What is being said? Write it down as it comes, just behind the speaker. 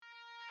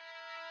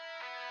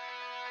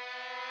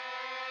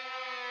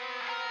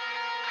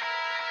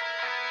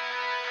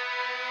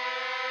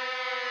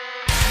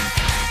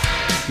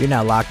You're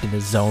now locked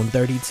into Zone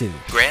 32.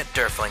 Grant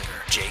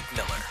Derflinger, Jake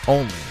Miller.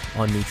 Only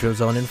on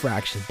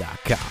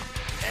NeutralZoneInfractions.com.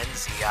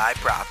 NZI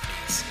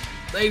Properties.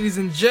 Ladies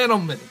and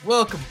gentlemen,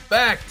 welcome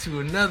back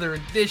to another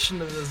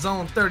edition of the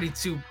Zone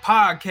 32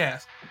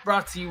 podcast,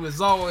 brought to you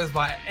as always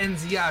by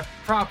NZI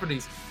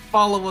Properties.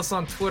 Follow us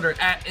on Twitter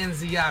at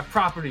NZI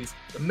Properties.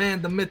 The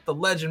man, the myth, the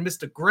legend,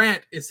 Mr.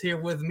 Grant is here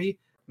with me.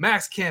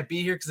 Max can't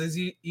be here because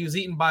he was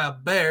eaten by a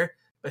bear,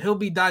 but he'll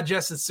be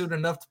digested soon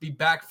enough to be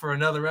back for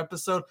another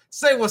episode.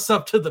 Say what's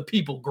up to the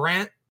people,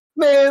 Grant.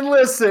 Man,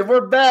 listen,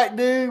 we're back,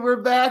 dude. We're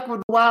back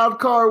with Wild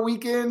Card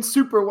Weekend,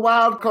 Super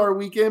Wild Card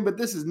Weekend, but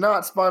this is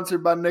not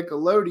sponsored by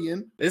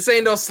Nickelodeon. This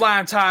ain't no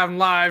Slime Time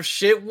Live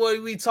shit. What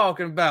are we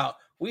talking about?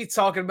 We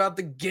talking about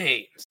the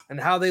games and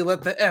how they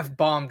let the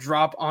F-bomb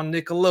drop on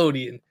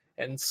Nickelodeon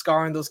and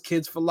scarring those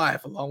kids for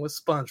life along with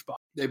SpongeBob.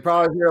 They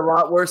probably hear a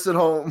lot worse at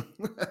home.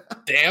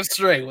 Damn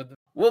straight.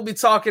 We'll be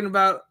talking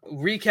about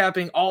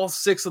recapping all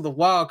 6 of the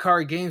wild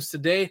card games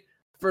today.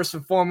 First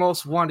and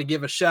foremost, wanted to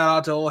give a shout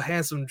out to old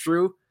handsome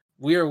Drew.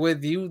 We are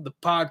with you. The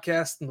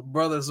podcast and the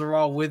brothers are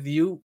all with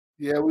you.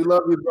 Yeah, we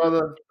love you,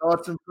 brother.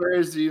 Thoughts and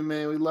prayers to you,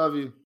 man. We love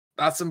you.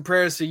 Thoughts and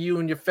prayers to you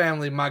and your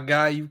family, my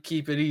guy. You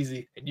keep it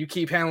easy. And you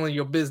keep handling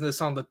your business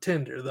on the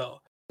Tinder,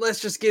 though. Let's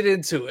just get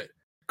into it.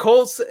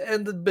 Colts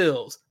and the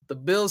Bills. The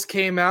Bills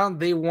came out.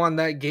 They won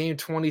that game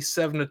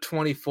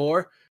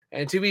 27-24.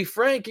 And to be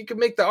frank, you can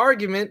make the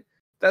argument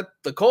that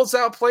the Colts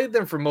outplayed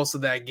them for most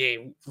of that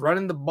game.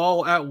 Running the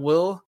ball at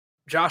will.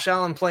 Josh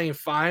Allen playing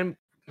fine,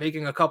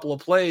 making a couple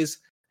of plays.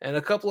 And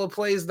a couple of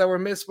plays that were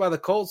missed by the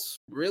Colts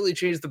really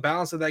changed the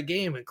balance of that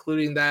game,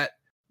 including that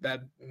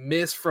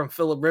miss from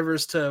Phillip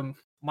Rivers to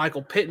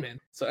Michael Pittman.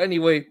 So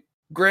anyway,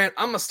 Grant,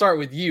 I'm going to start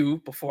with you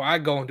before I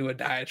go into a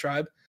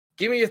diatribe.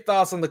 Give me your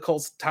thoughts on the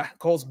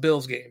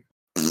Colts-Bills game.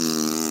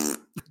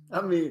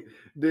 I mean,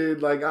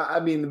 dude,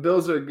 the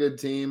Bills are a good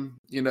team.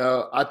 You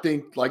know, I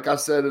think, like I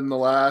said in the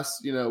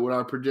last, when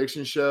our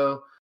prediction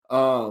show,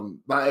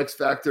 my X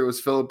factor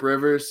was Phillip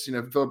Rivers.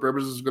 Phillip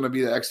Rivers was going to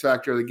be the X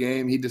factor of the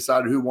game. He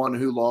decided who won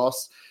and who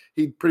lost.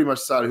 He pretty much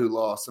decided who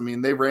lost. I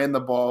mean, they ran the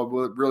ball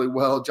really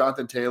well.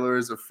 Jonathan Taylor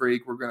is a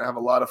freak. We're going to have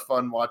a lot of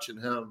fun watching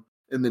him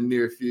in the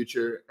near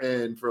future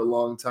and for a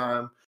long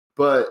time.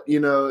 But,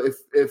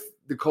 if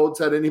the Colts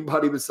had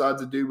anybody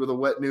besides a dude with a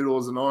wet noodle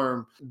as an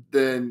arm,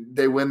 then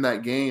they win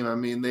that game. I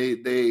mean,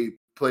 they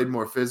played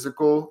more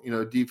physical,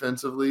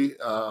 defensively.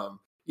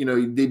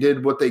 They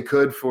did what they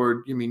could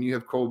for, you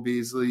have Cole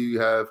Beasley, you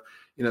have,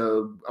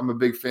 I'm a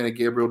big fan of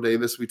Gabriel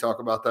Davis. We talk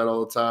about that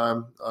all the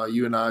time.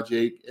 You and I,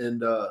 Jake,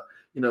 and,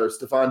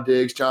 Stephon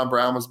Diggs, John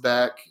Brown was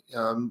back.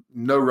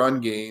 No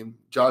run game.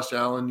 Josh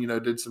Allen,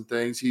 did some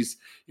things. He's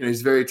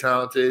very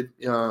talented.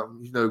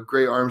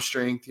 Great arm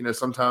strength.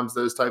 Sometimes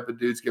those type of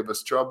dudes give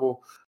us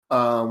trouble,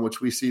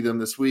 which we see them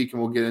this week,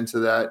 and we'll get into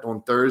that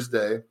on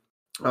Thursday.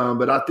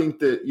 But I think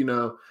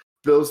that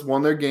Bills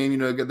won their game.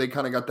 They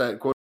kind of got that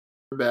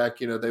quarterback.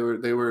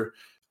 They were.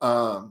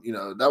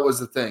 That was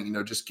the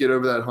thing. Just get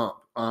over that hump.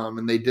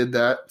 And they did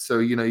that. So,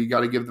 you got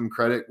to give them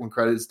credit when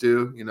credit's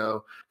due.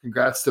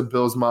 Congrats to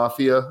Bills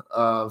Mafia.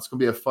 It's going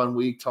to be a fun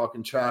week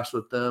talking trash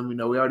with them. We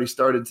already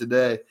started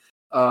today.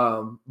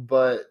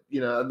 But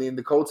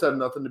the Colts have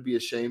nothing to be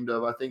ashamed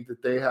of. I think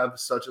that they have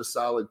such a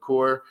solid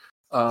core.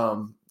 I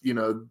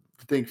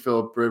think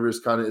Phillip Rivers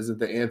kind of isn't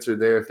the answer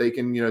there. If they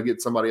can,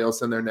 get somebody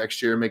else in there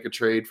next year, make a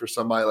trade for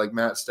somebody like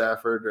Matt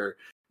Stafford or,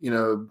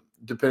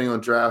 depending on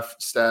draft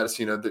status,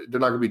 they're not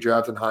going to be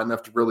drafting high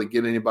enough to really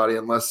get anybody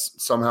unless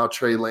somehow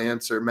Trey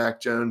Lance or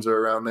Mac Jones are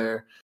around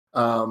there.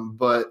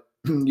 But,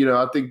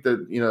 I think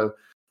that,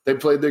 they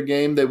played their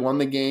game, they won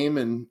the game,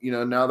 and,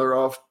 now they're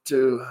off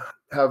to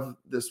have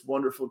this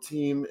wonderful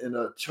team in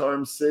a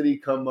charm city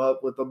come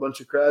up with a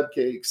bunch of crab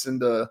cakes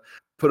and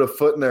put a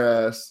foot in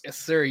their ass. Yes,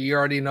 sir. You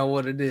already know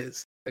what it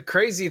is. The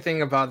crazy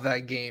thing about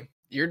that game,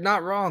 you're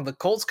not wrong. The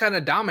Colts kind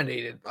of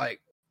dominated.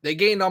 They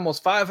gained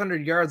almost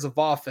 500 yards of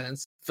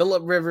offense.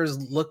 Phillip Rivers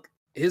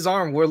his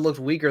arm looked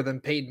weaker than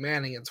Peyton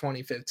Manning in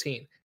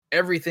 2015.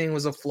 Everything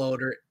was a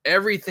floater.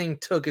 Everything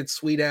took its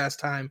sweet ass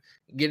time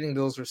getting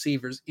those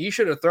receivers. He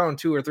should have thrown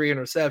 2 or 3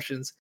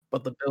 interceptions,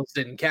 but the Bills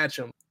didn't catch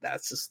them.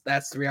 That's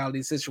the reality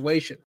of the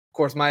situation. Of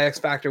course, my X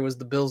factor was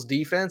the Bills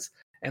defense,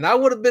 and I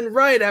would have been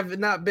right had it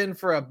not been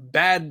for a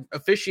bad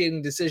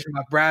officiating decision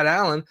by Brad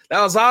Allen.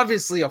 That was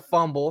obviously a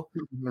fumble.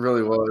 It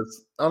really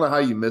was. I don't know how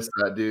you missed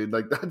that, dude.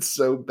 That's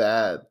so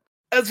bad.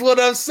 That's what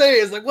I'm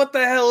saying. It's what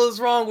the hell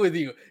is wrong with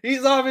you?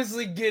 He's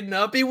obviously getting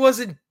up. He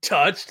wasn't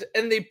touched,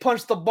 and they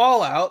punched the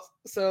ball out.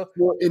 So,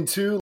 and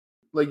two,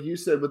 like you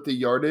said, with the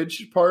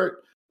yardage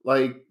part,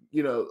 a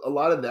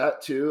lot of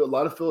that too, a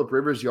lot of Phillip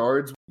Rivers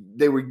yards,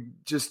 they were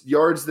just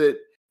yards that,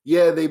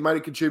 they might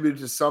have contributed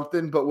to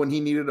something, but when he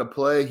needed a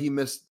play, he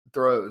missed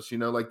throws,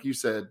 like you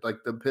said,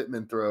 the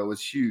Pittman throw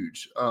was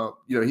huge.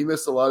 He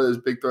missed a lot of those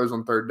big throws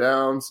on third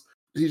downs.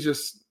 He's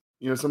just,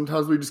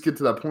 sometimes we just get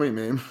to that point,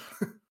 man.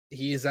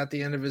 He is at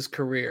the end of his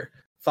career.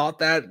 Thought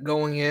that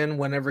going in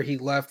whenever he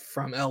left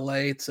from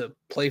LA to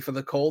play for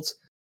the Colts,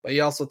 but he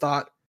also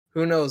thought,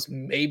 who knows,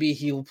 maybe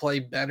he'll play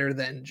better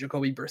than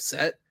Jacoby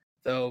Brissett,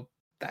 though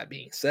That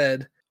being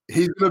said,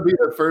 he's going to be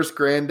the first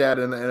granddad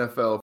in the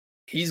NFL.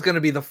 He's going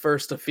to be the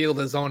first to field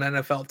his own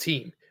NFL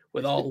team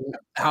with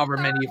however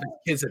many of his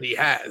kids that he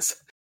has.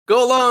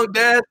 Go along,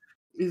 Dad.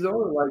 He's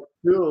only like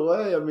 2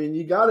 away. I mean,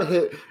 you got to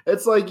hit.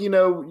 It's like,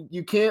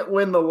 you can't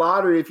win the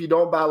lottery if you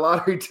don't buy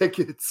lottery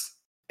tickets.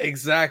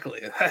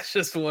 Exactly. That's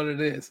just what it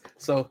is.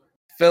 So,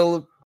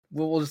 Phil,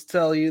 we'll just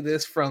tell you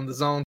this from the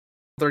Zone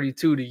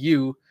 32 to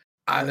you.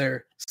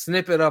 Either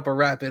snip it up or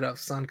wrap it up,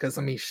 son, because,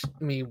 I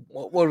mean,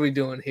 what are we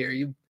doing here?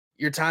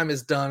 Your time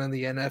is done in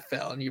the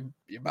NFL, and you're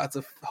about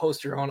to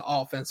host your own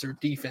offense or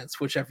defense,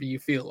 whichever you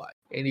feel like.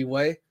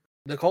 Anyway,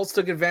 the Colts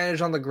took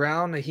advantage on the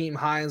ground. Naheem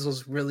Hines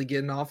was really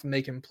getting off and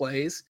making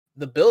plays.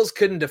 The Bills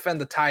couldn't defend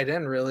the tight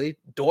end, really.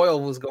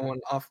 Doyle was going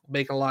off,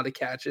 making a lot of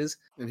catches.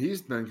 And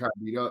he's been kind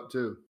of beat up,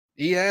 too.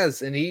 He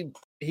has, and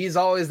he's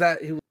always that.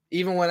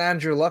 Even when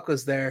Andrew Luck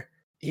was there,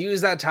 he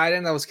was that tight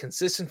end that was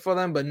consistent for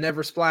them, but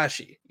never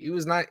splashy. He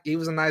was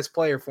a nice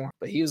player for him,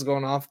 but he was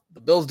going off. The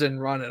Bills didn't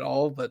run at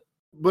all, But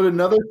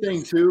another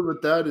thing, too,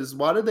 with that is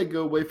why did they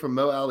go away from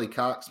Mo Alley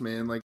Cox,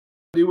 man? Like,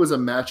 he was a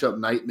matchup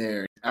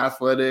nightmare.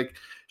 Athletic,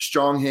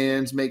 strong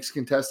hands, makes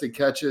contested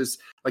catches.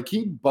 Like,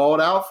 he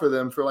balled out for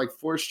them for like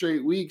 4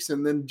 straight weeks,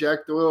 and then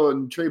Jack Doyle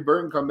and Trey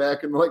Burton come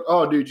back and like,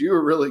 oh, dude, you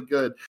were really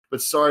good.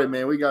 But sorry,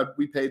 man,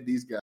 we paid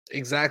these guys.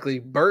 Exactly.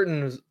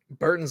 Burton's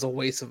a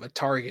waste of a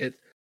target.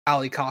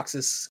 Alley Cox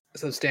is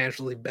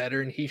substantially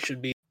better, and he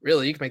should be,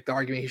 really, you can make the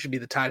argument he should be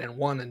the tight end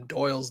 1, and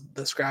Doyle's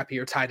the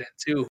scrappier tight end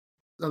 2.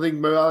 I think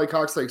Mo Alley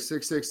Cox like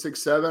 6'6",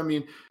 6'7". I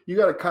mean, you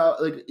got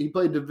to he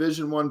played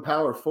Division I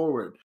power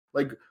forward.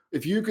 Like,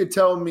 if you could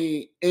tell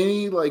me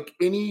any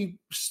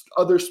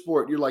other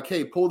sport, you're like,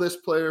 hey, pull this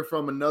player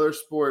from another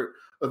sport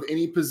of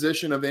any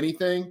position of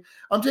anything,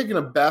 I'm taking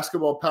a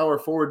basketball power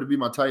forward to be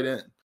my tight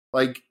end.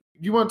 Like,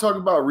 you want to talk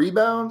about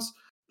rebounds?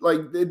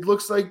 Like, it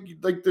looks like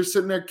they're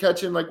sitting there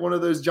catching like one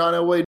of those John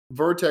Elway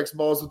Vertex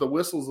balls with the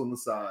whistles on the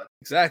side.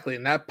 Exactly,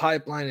 and that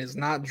pipeline is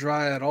not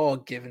dry at all,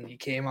 given you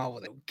came out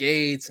with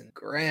Gates and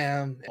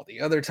Graham, and all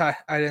the other tight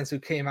ends who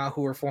came out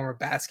who were former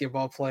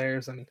basketball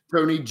players. And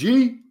Tony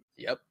G.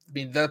 Yep. I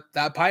mean,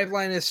 that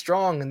pipeline is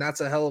strong, and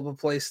that's a hell of a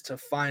place to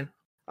find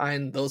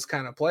those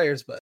kind of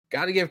players. But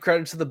got to give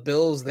credit to the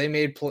Bills. They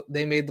made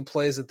the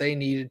plays that they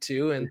needed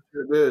to, and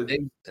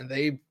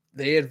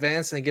they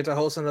advanced and get to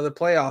host another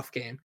playoff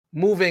game.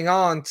 Moving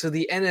on to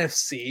the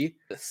NFC,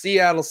 the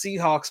Seattle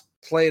Seahawks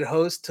played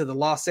host to the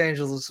Los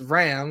Angeles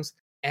Rams,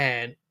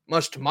 and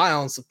much to my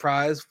own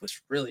surprise,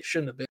 which really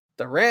shouldn't have been,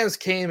 the Rams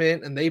came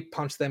in and they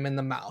punched them in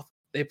the mouth.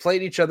 They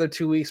played each other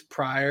 2 weeks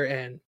prior,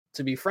 and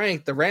to be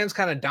frank, the Rams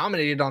kind of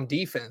dominated on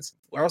defense.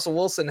 Russell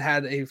Wilson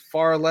had a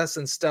far less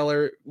than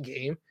stellar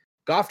game.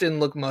 Goff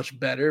didn't look much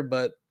better,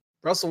 but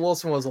Russell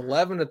Wilson was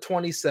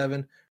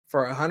 11-27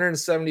 for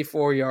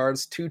 174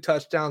 yards, 2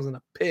 touchdowns, and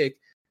a pick,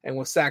 and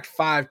was sacked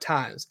 5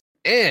 times.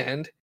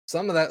 And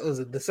some of that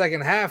was the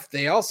second half.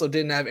 They also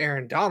didn't have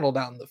Aaron Donald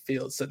out in the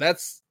field, so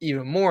that's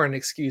even more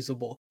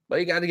inexcusable. But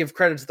you got to give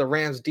credit to the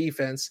Rams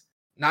defense,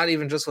 not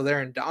even just with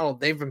Aaron Donald.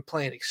 They've been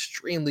playing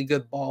extremely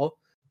good ball.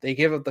 They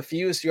give up the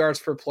fewest yards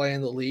per play in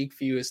the league,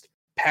 fewest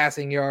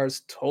passing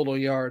yards, total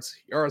yards,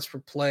 yards per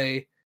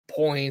play,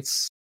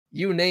 points,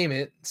 you name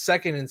it,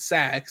 second in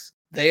sacks.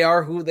 They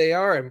are who they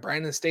are, and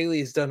Brandon Staley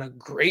has done a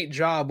great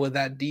job with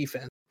that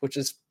defense, which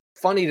is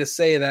funny to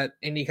say that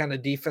any kind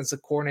of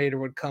defensive coordinator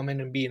would come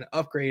in and be an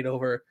upgrade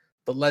over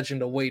the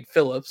legend of Wade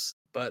Phillips.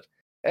 But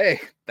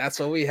hey, that's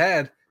what we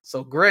had.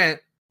 So Grant,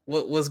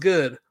 what was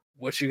good?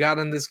 What you got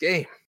in this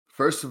game?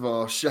 First of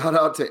all, shout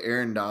out to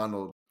Aaron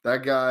Donald.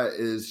 That guy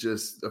is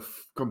just a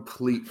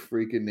complete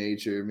freak of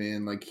nature,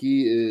 man. Like,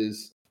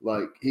 he's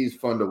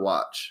fun to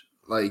watch.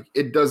 Like,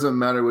 it doesn't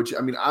matter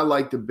I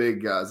like the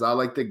big guys. I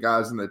like the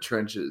guys in the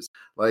trenches.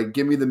 Like,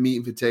 give me the meat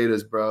and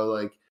potatoes, bro.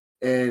 Like,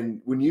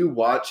 and when you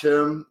watch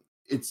him,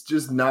 it's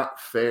just not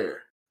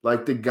fair.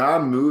 Like, the guy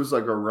moves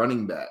like a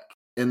running back.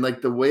 And,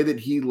 like, the way that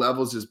he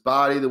levels his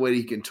body, the way that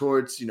he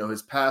contorts,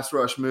 his pass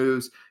rush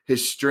moves,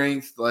 his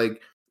strength,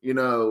 like,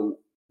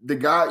 the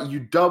guy, you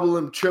double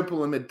him,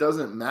 triple him, it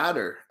doesn't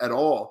matter at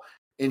all.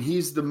 And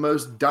he's the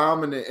most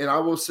dominant, and I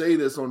will say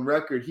this on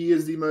record, he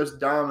is the most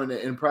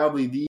dominant and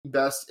probably the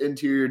best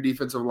interior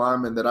defensive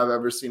lineman that I've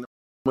ever seen.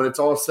 When it's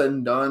all said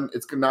and done,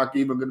 it's not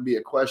even going to be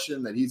a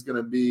question that he's going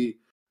to be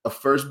a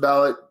first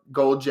ballot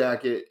gold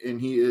jacket, and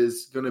he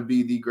is going to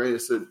be the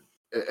greatest that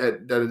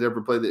has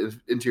ever played the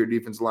interior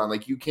defensive line.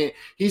 Like,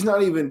 he's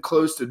not even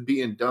close to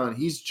being done.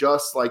 He's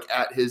just like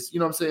at his, you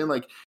know what I'm saying?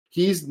 Like,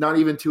 he's not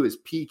even to his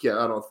peak yet,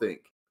 I don't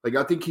think. Like,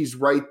 I think he's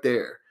right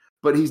there.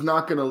 But he's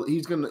going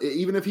to,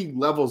 even if he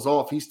levels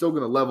off, he's still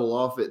going to level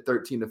off at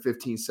 13 to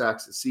 15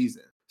 sacks a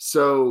season.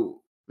 So,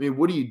 I mean,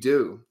 what do you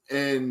do?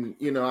 And,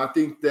 I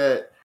think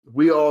that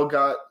we all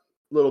got a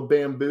little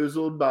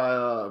bamboozled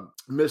by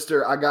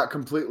Mr. I got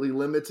completely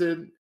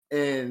limited.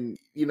 And,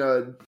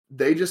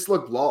 they just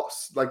looked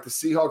lost. Like, the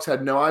Seahawks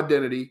had no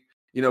identity.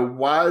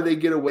 Why they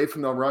get away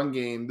from the run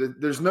game?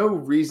 There's no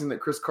reason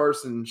that Chris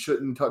Carson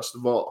shouldn't touch the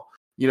ball.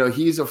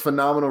 He's a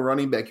phenomenal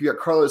running back. You got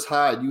Carlos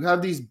Hyde. You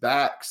have these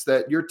backs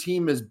that your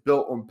team is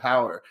built on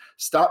power.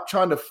 Stop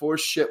trying to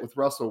force shit with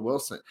Russell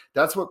Wilson.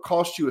 That's what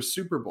cost you a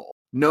Super Bowl.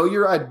 Know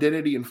your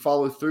identity and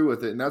follow through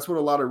with it. And that's what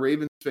a lot of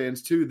Ravens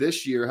fans, too,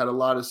 this year had a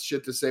lot of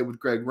shit to say with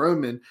Greg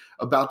Roman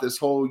about this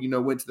whole,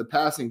 went to the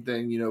passing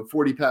thing,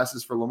 40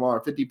 passes for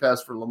Lamar, 50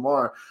 passes for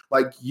Lamar.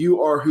 Like,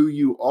 you are who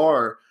you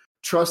are.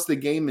 Trust the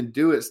game and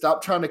do it.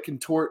 Stop trying to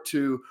contort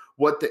to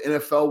what the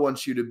NFL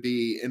wants you to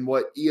be and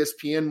what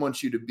ESPN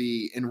wants you to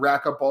be and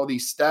rack up all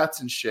these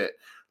stats and shit.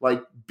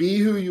 Like, be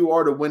who you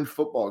are to win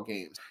football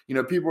games.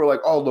 People are like,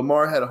 oh,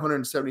 Lamar had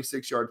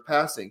 176 yards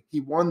passing. He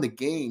won the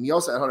game. He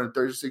also had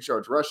 136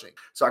 yards rushing.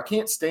 So I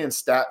can't stand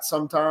stats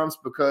sometimes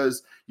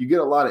because you get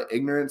a lot of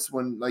ignorance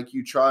when, like,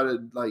 you try to,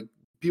 like,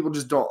 people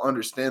just don't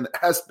understand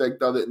the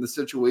aspect of it and the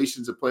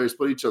situations that players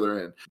put each other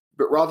in.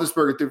 But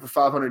Roethlisberger threw for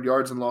 500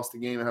 yards and lost the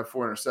game and had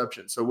 4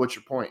 interceptions. So what's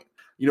your point?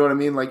 You know what I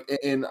mean? Like,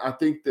 and I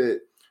think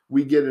that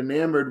we get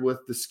enamored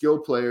with the skill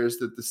players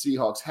that the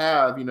Seahawks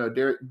have.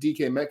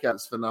 DK Metcalf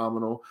is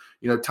phenomenal.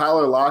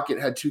 Tyler Lockett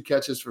had 2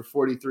 catches for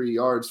 43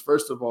 yards.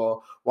 First of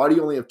all, why do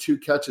you only have 2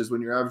 catches when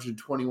you're averaging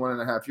 21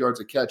 and a half yards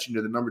a catch and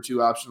you're the number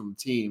 2 option on the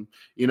team?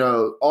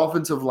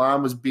 Offensive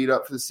line was beat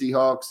up for the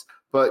Seahawks.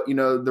 But,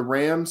 the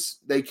Rams,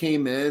 they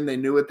came in. They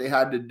knew what they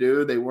had to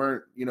do. They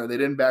weren't, they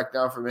didn't back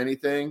down from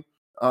anything.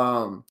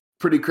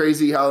 Pretty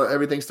crazy how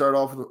everything started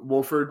off with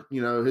Wolford,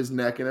 his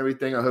neck and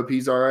everything. I hope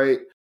he's all right.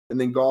 And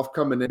then Goff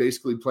coming in,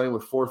 basically playing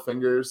with 4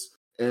 fingers.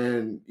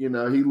 And, he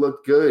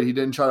looked good. He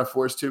didn't try to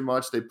force too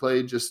much. They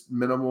played just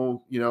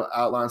minimal,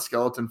 outline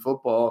skeleton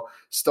football,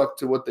 stuck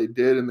to what they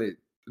did, and they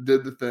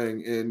did the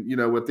thing. And,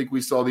 I think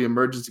we saw the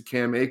emergence of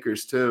Cam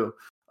Akers too.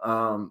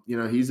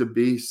 He's a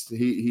beast.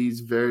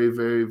 He's very,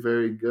 very,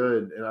 very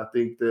good. And I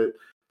think that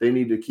they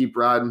need to keep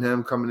riding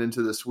him coming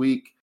into this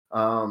week.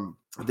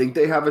 I think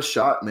they have a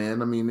shot,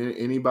 man. I mean,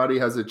 anybody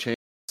has a chance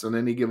on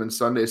any given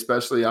Sunday,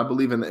 especially I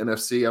believe in the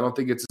NFC. I don't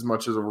think it's as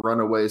much as a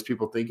runaway as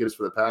people think it is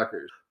for the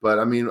Packers. But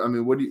I mean,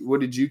 what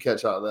did you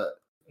catch out of that?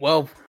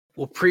 Well,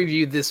 we'll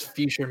preview this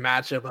future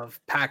matchup of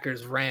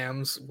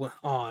Packers-Rams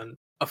on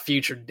a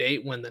future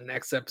date when the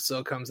next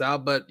episode comes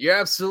out. But you're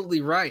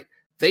absolutely right.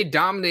 They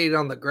dominated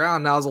on the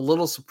ground. And I was a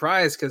little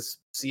surprised because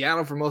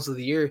Seattle, for most of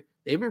the year,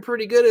 they've been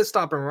pretty good at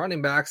stopping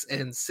running backs.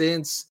 And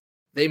since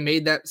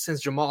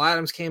Jamal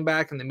Adams came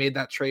back and they made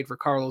that trade for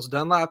Carlos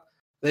Dunlap,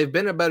 they've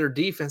been a better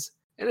defense.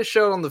 And it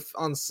showed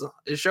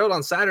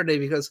on Saturday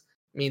because,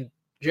 I mean,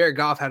 Jared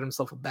Goff had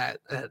himself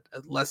a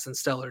less than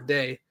stellar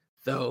day,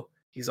 though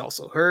he's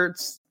also hurt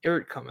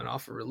coming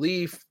off of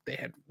relief. They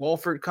had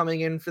Wolford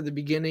coming in for the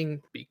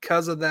beginning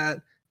because of that.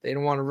 They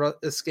didn't want to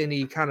risk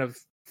any kind of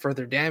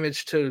further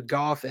damage to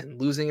Goff and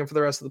losing him for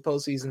the rest of the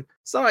postseason.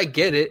 So I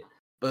get it.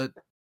 But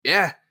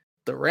yeah,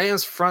 the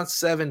Rams front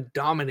 7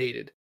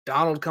 dominated.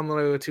 Donald coming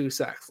away with 2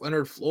 sacks.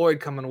 Leonard Floyd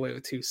coming away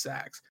with 2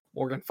 sacks.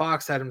 Morgan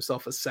Fox had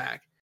himself a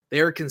sack. They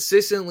are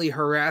consistently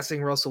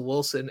harassing Russell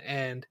Wilson,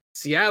 and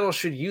Seattle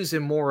should use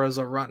him more as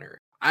a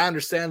runner. I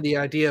understand the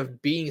idea of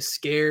being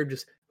scared.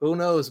 Just who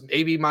knows?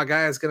 Maybe my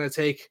guy is going to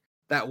take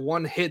that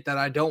one hit that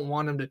I don't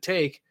want him to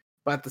take.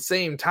 But at the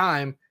same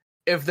time,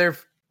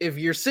 if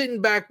you're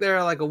sitting back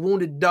there like a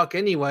wounded duck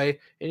anyway,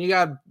 and you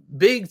got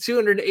big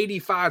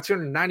 285,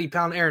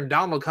 290-pound Aaron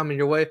Donald coming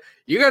your way,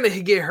 you're going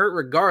to get hurt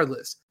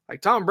regardless. Like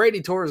Tom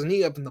Brady tore his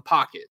knee up in the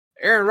pocket.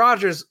 Aaron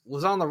Rodgers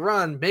was on the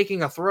run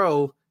making a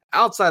throw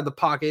outside the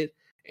pocket,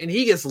 and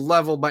he gets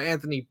leveled by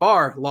Anthony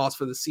Barr, lost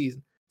for the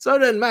season. So it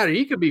doesn't matter.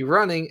 You could be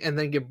running and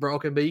then get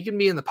broken, but you can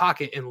be in the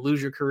pocket and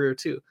lose your career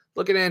too.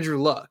 Look at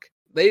Andrew Luck.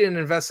 They didn't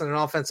invest in an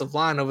offensive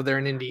line over there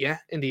in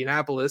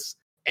Indianapolis,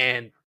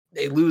 and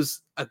they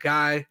lose a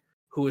guy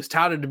who is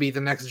touted to be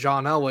the next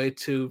John Elway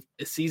to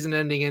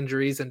season-ending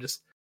injuries and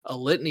just a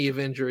litany of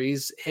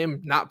injuries,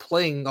 him not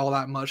playing all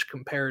that much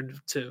compared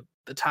to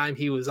the time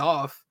he was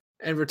off,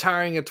 and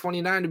retiring at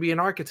 29 to be an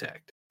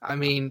architect. I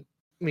mean,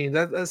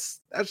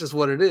 that's just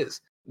what it is.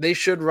 They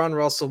should run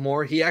Russell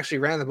more. He actually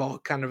ran the ball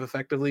kind of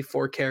effectively,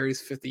 4 carries,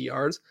 50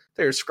 yards.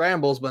 There's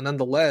scrambles, but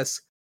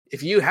nonetheless,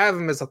 if you have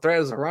him as a threat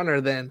as a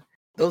runner, then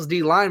those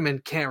D linemen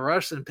can't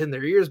rush and pin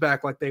their ears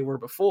back like they were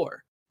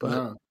before.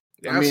 But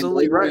you're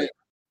absolutely right.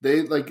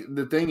 They like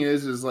the thing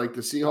is like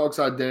the Seahawks'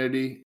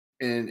 identity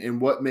and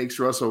what makes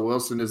Russell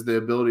Wilson is the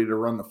ability to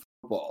run the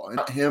football, and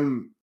not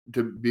him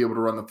to be able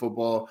to run the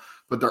football,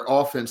 but their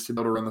offense to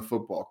be able to run the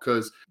football.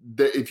 Because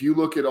if you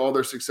look at all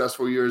their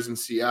successful years in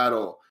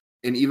Seattle,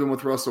 and even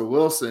with Russell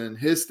Wilson,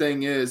 his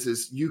thing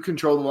is you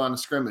control the line of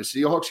scrimmage.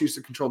 Seahawks used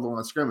to control the line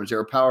of scrimmage.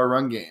 They're a power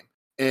run game.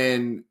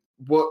 And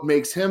what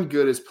makes him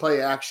good is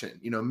play action,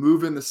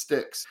 moving the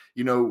sticks,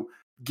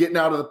 getting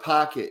out of the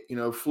pocket,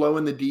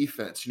 flowing the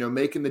defense,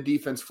 making the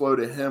defense flow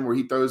to him where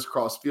he throws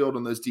cross field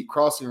on those deep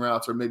crossing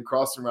routes or mid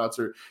crossing routes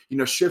or,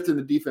 shifting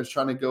the defense,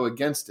 trying to go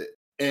against it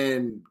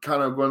and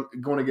kind of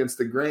going against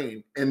the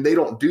grain. And they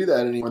don't do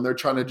that anymore. And they're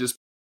trying to just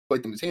play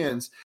in his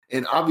hands.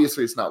 And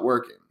obviously it's not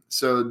working.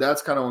 So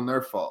that's kind of on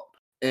their fault.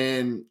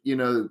 And,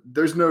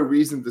 there's no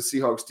reason the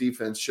Seahawks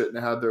defense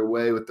shouldn't have their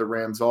way with the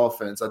Rams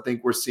offense. I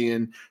think we're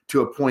seeing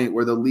to a point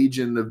where the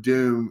Legion of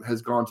Doom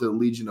has gone to the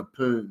Legion of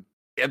Poon.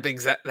 Yep,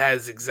 that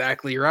is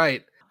exactly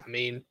right. I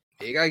mean,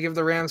 you got to give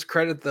the Rams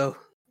credit, though.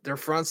 Their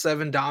front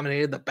seven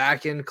dominated. The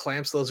back end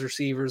clamps those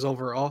receivers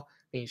overall.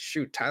 I mean,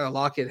 shoot, Tyler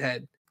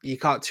Lockett he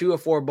caught 2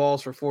 of 4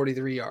 balls for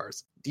 43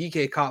 yards.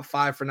 DK caught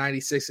 5 for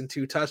 96 and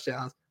 2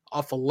 touchdowns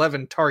off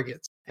 11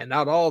 targets. And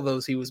not all of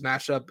those he was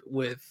matched up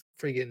with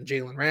friggin'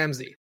 Jalen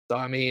Ramsey. So,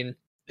 I mean,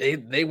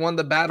 they won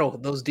the battle.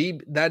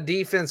 That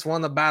defense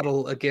won the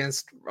battle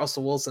against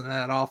Russell Wilson and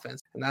that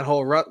offense. And that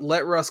whole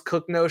let Russ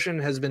cook notion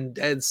has been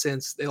dead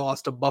since they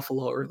lost to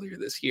Buffalo earlier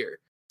this year.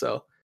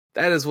 So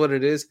that is what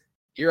it is.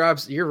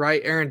 You're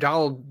right. Aaron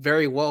Donald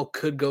very well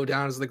could go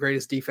down as the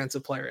greatest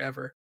defensive player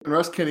ever. And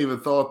Russ can't even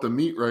thaw up the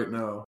meat right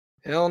now.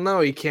 Hell no,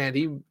 he can't.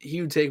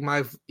 He would take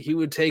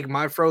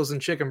my frozen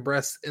chicken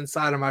breasts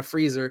inside of my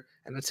freezer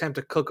and attempt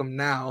to cook them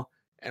now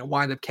and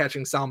wind up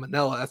catching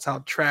salmonella. That's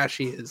how trash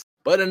he is.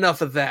 But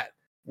enough of that.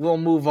 We'll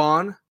move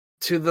on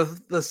to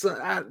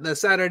the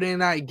Saturday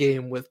night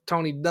game with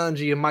Tony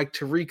Dungy and Mike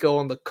Tirico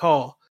on the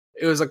call.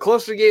 It was a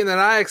closer game than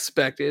I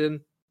expected, and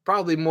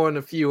probably more than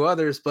a few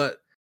others, but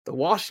the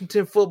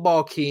Washington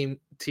football team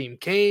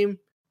came,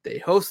 they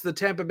hosted the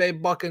Tampa Bay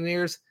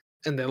Buccaneers,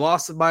 and they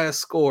lost it by a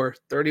score,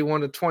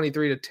 31-23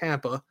 to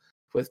Tampa,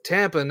 with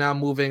Tampa now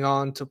moving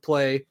on to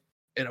play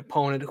an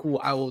opponent who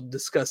I will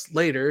discuss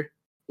later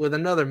with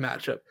another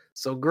matchup.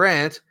 So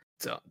Grant,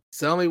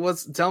 tell me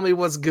what's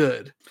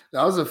good.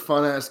 That was a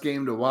fun ass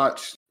game to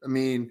watch. I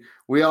mean,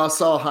 we all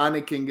saw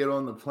Heineken get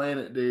on the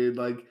planet, dude.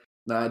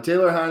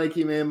 Taylor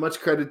Heineke, man, much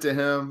credit to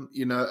him.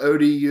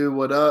 ODU,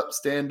 what up?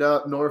 Stand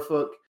up,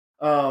 Norfolk.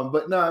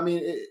 But no, I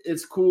mean,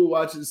 it's cool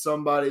watching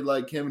somebody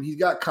like him, and he's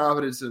got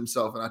confidence in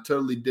himself, and I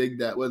totally dig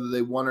that, whether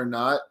they won or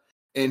not.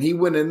 And he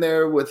went in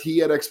there he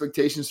had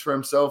expectations for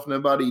himself.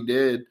 Nobody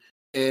did.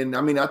 And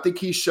I mean, I think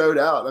he showed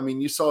out. I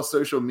mean, you saw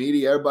social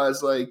media,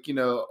 everybody's like,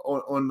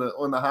 on the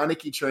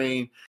Heineke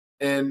train.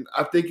 And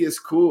I think it's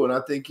cool. And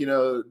I think,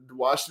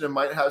 Washington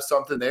might have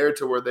something there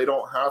to where they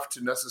don't have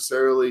to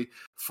necessarily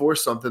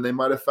force something. They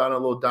might have found a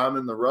little diamond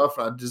in the rough.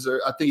 And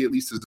I think at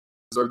least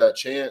deserve that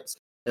chance.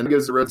 And it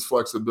gives the Reds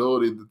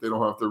flexibility that they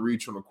don't have to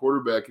reach on a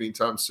quarterback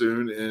anytime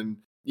soon. And,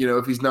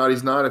 if he's not,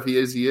 he's not. If he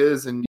is, he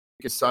is. And you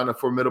can sign a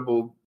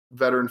formidable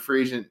veteran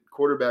free agent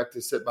quarterback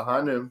to sit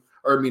behind him.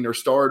 Or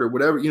start or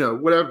whatever,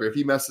 whatever. If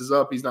he messes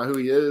up, he's not who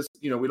he is.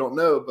 We don't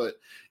know. But,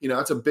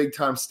 that's a big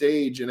time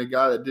stage, and a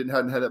guy that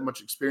hadn't had that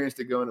much experience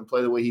to go in and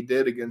play the way he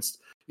did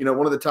against,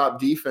 one of the top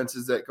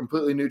defenses that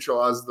completely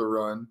neutralized the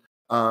run.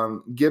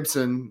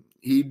 Gibson,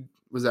 he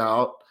was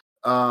out.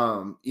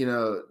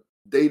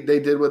 They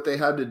did what they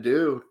had to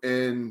do,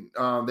 and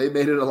they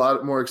made it a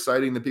lot more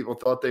exciting than people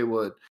thought they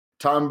would.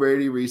 Tom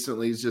Brady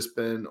recently has just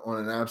been on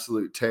an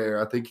absolute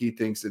tear. I think he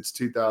thinks it's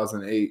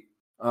 2008.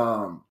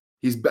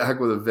 He's back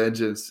with a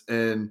vengeance.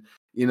 And,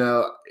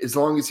 as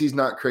long as he's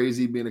not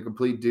crazy being a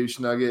complete douche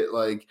nugget,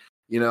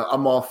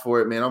 I'm all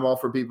for it, man. I'm all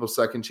for people's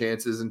second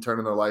chances and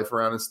turning their life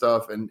around and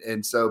stuff.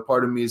 And so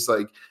part of me is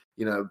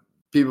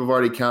people have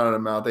already counted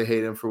him out. They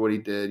hate him for what he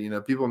did.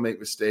 People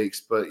make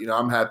mistakes, but,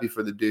 I'm happy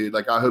for the dude.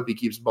 I hope he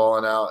keeps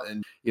balling out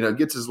and,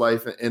 gets his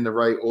life in the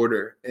right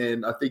order.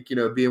 And I think,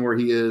 being where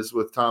he is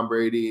with Tom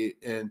Brady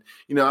and,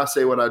 I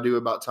say what I do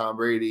about Tom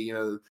Brady,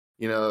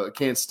 I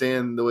can't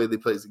stand the way they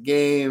plays the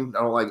game.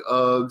 I don't like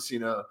Uggs,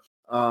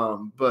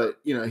 but,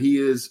 he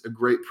is a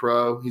great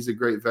pro. He's a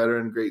great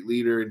veteran, great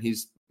leader, and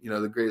he's,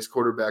 the greatest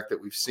quarterback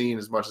that we've seen,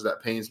 as much as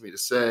that pains me to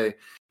say.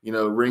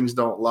 Rings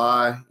don't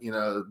lie.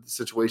 The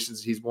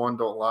situations he's won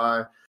don't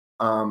lie.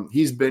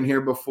 He's been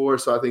here before,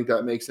 so I think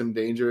that makes him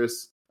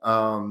dangerous.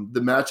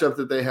 The matchup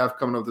that they have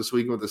coming up this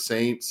weekend with the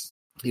Saints,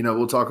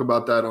 we'll talk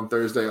about that on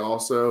Thursday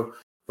also.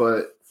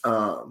 But,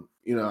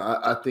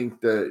 I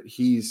think that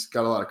he's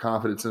got a lot of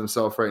confidence in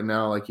himself right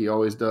now, like he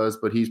always does,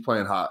 but he's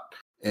playing hot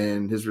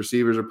and his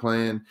receivers are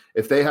playing.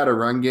 If they had a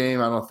run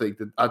game, I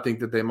think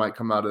that they might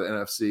come out of the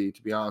NFC,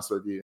 to be honest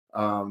with you.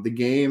 The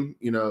game,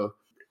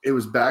 it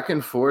was back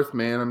and forth,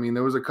 man. I mean,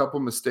 there was a couple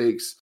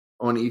mistakes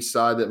on each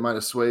side that might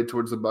have swayed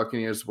towards the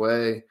Buccaneers'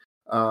 way.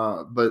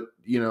 But,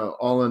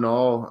 all in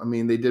all, I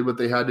mean, they did what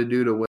they had to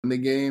do to win the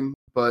game,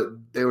 but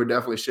they were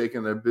definitely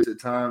shaking their boots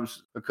at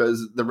times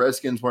because the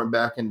Redskins weren't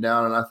backing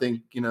down. And I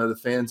think, the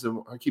fans of,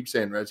 I keep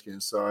saying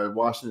Redskins, sorry,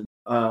 Washington.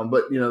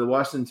 But, the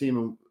Washington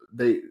team,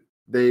 they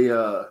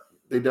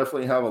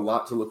definitely have a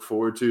lot to look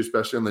forward to,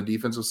 especially on the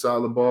defensive side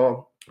of the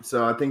ball.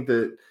 So I think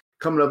that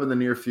coming up in the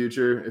near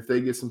future, if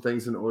they get some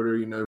things in order,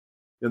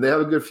 they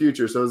have a good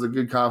future. So it was a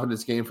good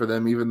confidence game for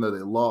them, even though they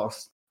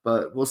lost.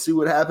 But we'll see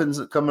what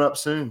happens coming up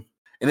soon.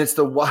 And it's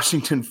the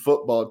Washington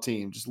football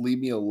team. Just leave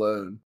me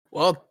alone.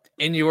 Well,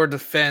 in your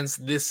defense,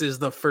 this is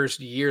the first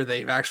year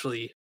they've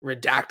actually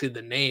redacted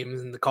the name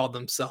and called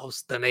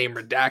themselves the name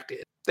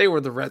redacted. They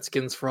were the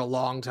Redskins for a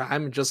long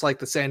time, just like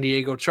the San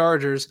Diego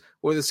Chargers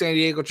were the San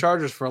Diego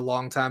Chargers for a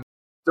long time.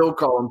 Still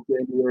call them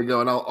San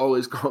Diego, and I'll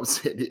always call them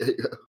San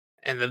Diego.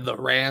 And then the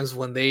Rams,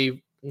 when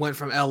they went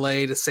from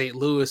LA to St.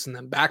 Louis and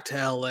then back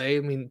to LA. I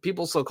mean,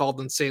 people still called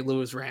them St.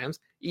 Louis Rams.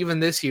 Even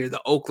this year,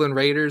 the Oakland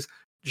Raiders,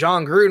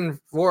 John Gruden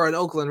wore an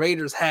Oakland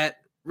Raiders hat,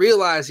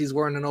 realized he's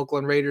wearing an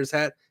Oakland Raiders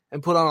hat,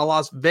 and put on a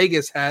Las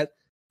Vegas hat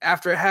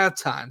after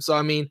halftime. So,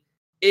 I mean,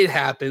 it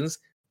happens.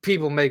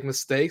 People make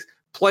mistakes.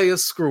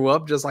 Players screw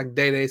up, just like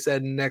Day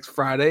said next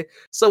Friday.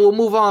 So we'll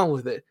move on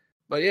with it.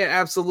 But yeah,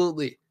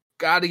 absolutely.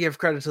 Got to give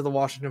credit to the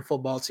Washington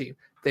football team.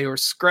 They were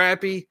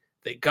scrappy.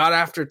 They got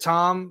after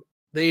Tom.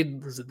 They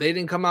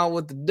didn't come out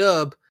with the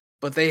dub,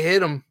 but they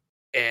hit him.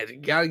 And you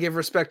got to give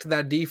respect to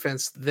that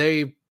defense.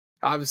 They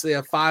obviously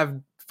have 5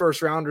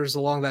 first-rounders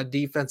along that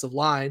defensive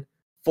line,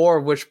 4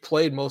 of which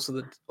played most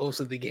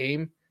of the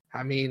game.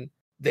 I mean,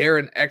 they're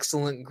an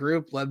excellent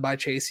group led by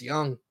Chase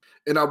Young.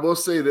 And I will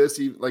say this,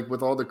 like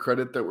with all the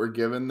credit that we're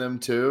giving them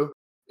too,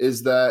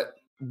 is that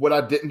what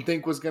I didn't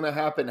think was going to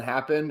happen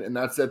happened, and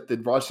that's that the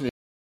Washington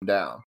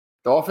down.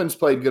 The offense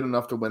played good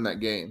enough to win that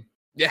game.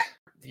 Yeah,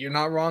 you're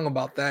not wrong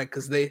about that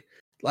because they,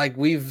 like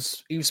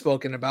you've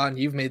spoken about and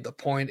you've made the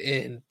point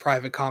in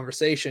private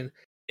conversation,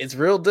 it's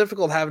real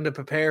difficult having to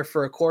prepare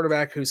for a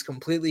quarterback who's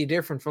completely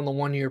different from the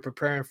one you were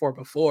preparing for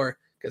before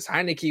because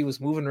Heineke was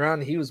moving around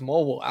and he was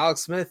mobile.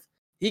 Alex Smith,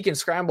 he can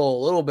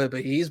scramble a little bit,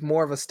 but he's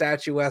more of a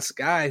statuesque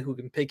guy who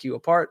can pick you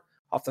apart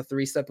off the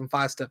 3-step and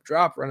 5-step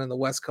drop running the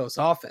West Coast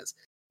offense.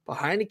 But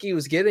Heineke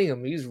was getting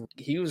him.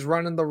 He was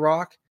running the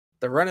rock.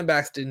 The running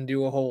backs didn't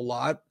do a whole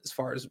lot as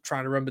far as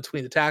trying to run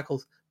between the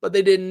tackles, but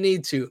they didn't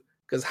need to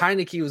because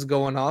Heineke was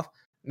going off,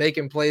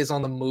 making plays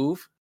on the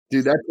move.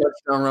 Dude, that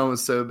touchdown run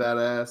was so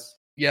badass.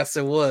 Yes,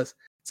 it was.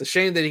 It's a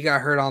shame that he got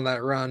hurt on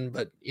that run,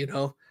 but,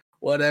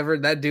 whatever.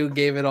 That dude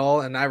gave it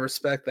all, and I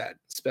respect that,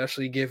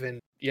 especially given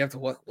you have to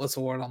what's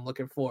the word I'm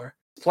looking for?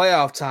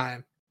 Playoff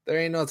time. There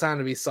ain't no time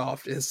to be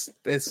soft. It's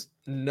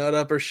nut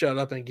up or shut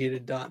up and get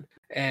it done.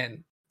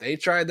 And they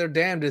tried their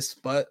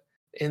damnedest, but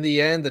in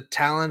the end, the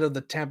talent of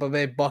the Tampa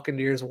Bay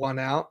Buccaneers won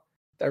out.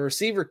 That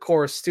receiver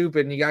core is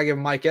stupid, and you gotta give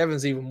Mike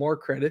Evans even more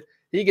credit.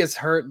 He gets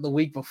hurt the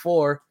week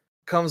before,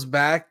 comes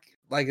back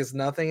like it's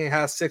nothing, and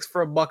has 6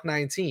 for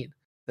 $119.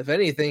 If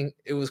anything,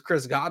 it was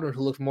Chris Godwin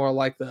who looked more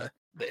like the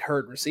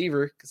hurt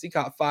receiver because he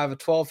caught 5 of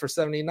 12 for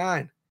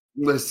 79.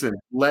 Listen,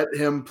 let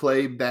him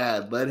play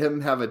bad. Let him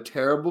have a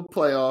terrible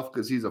playoff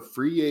because he's a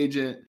free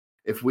agent.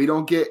 If we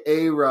don't get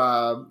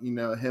A-Rob,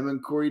 him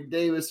and Corey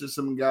Davis are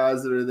some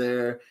guys that are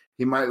there.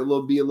 He might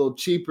be a little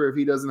cheaper if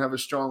he doesn't have a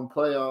strong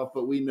playoff,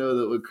 but we know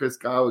that what Chris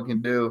Godwin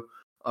can do.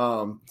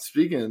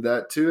 Speaking of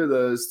that, 2 of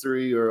those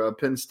 3 are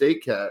Penn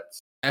State cats.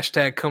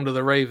 Hashtag come to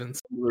the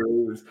Ravens.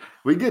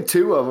 We get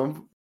 2 of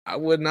them. I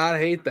would not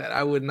hate that.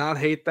 I would not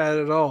hate that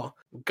at all.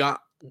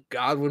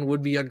 Godwin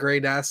would be a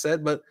great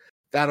asset, but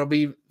that'll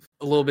be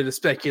a little bit of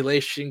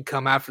speculation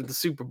come after the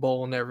Super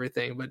Bowl and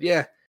everything. But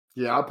yeah.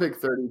 Yeah, I'll pick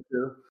 32.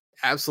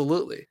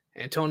 Absolutely.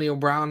 Antonio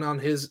Brown on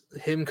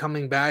him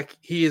coming back,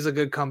 he is a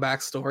good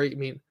comeback story. I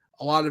mean,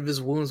 a lot of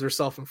his wounds were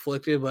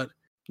self-inflicted, but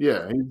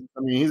yeah,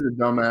 he's a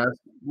dumbass.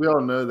 We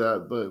all know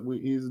that, but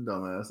he's a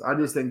dumbass. I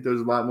just think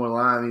there's a lot more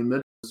line. I mean,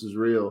 mental is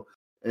real,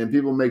 and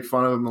people make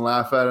fun of him and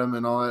laugh at him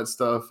and all that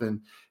stuff, and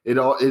it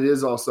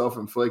is all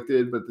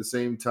self-inflicted. But at the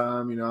same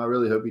time, I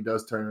really hope he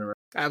does turn it around.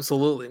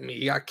 Absolutely. I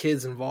mean, you got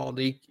kids involved.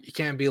 You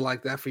can't be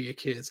like that for your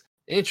kids.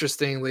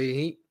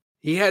 Interestingly,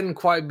 he hadn't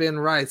quite been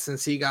right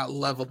since he got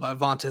leveled by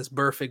Vontaze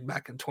Burfict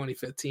back in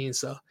 2015.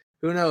 So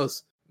who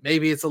knows?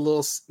 Maybe it's a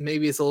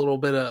little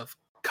bit of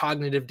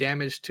cognitive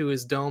damage to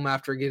his dome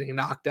after getting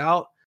knocked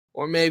out,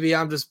 or maybe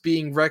I'm just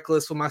being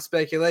reckless with my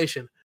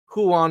speculation.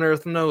 Who on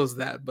earth knows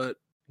that? But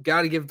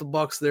got to give the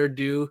Bucs their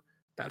due.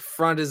 That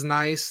front is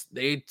nice.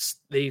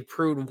 They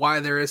proved why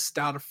they're as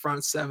stout a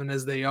front 7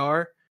 as they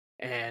are.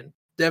 And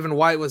Devin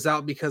White was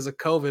out because of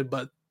COVID,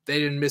 but they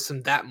didn't miss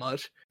him that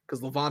much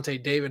because Levante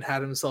David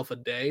had himself a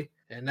day.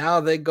 And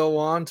now they go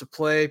on to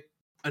play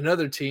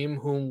another team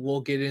whom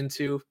we'll get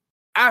into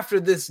after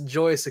this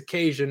joyous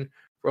occasion,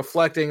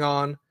 reflecting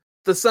on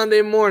the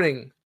Sunday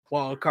morning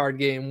wildcard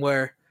game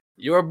where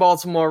your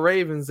Baltimore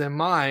Ravens and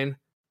mine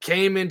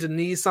came into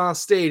Nissan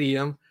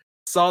Stadium,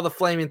 saw the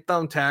flaming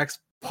thumbtacks,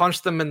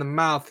 punched them in the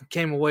mouth, and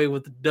came away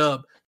with the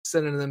dub,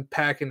 sending them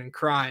packing and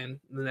crying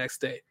the next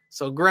day.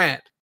 So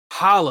Grant,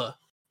 holla,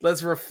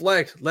 let's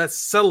reflect, let's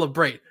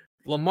celebrate.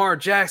 Lamar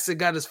Jackson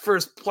got his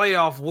first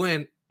playoff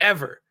win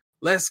ever.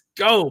 Let's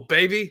go,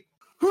 baby.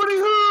 Hootie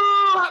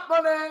hoo, hot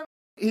money.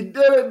 He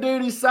did it,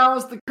 dude. He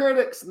silenced the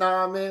critics.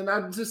 Nah, man,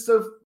 I'm just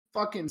so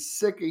fucking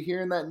sick of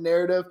hearing that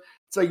narrative.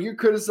 It's like you're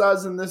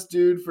criticizing this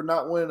dude for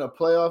not winning a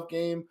playoff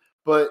game,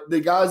 but the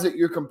guys that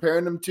you're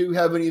comparing him to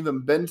haven't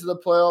even been to the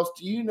playoffs.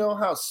 Do you know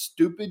how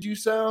stupid you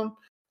sound?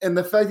 And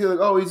the fact that you're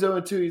like, oh, he's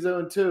 0-2, he's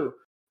 0-2.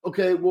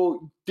 Okay,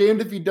 well,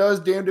 damned if he does,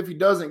 damned if he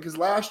doesn't. Because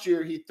last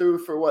year he threw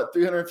for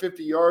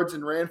 350 yards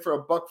and ran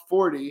for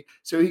 $140.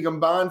 So he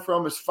combined for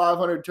almost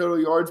 500 total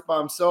yards by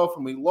himself,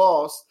 and we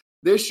lost.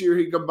 This year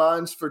he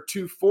combines for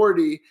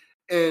 240,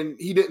 and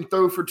he didn't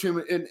throw for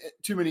too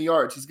many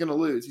yards. He's going to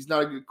lose. He's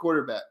not a good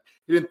quarterback.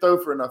 He didn't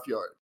throw for enough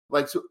yards.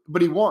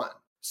 But he won.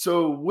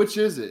 So which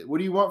is it? What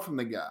do you want from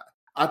the guy?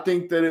 I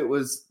think that it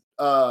was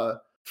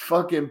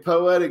fucking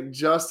poetic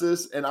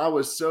justice, and I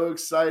was so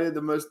excited.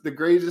 The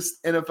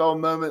greatest NFL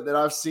moment that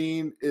I've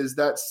seen is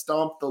that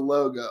stomp the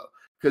logo,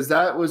 because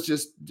that was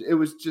it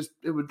was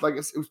like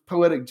it was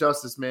poetic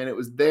justice, man. It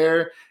was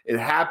there, it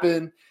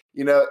happened,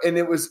 and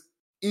it was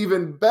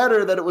even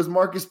better that it was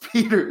Marcus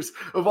Peters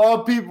of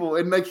all people,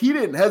 and like he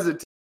didn't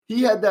hesitate.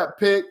 He had that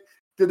pick,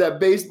 did that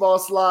baseball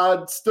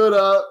slide, stood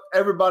up,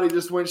 everybody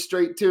just went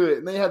straight to it.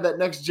 And they had that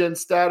next gen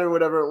stat or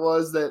whatever it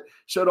was that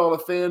showed all the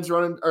fans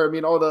running,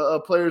 all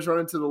the players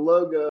running to the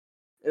logo.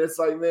 And it's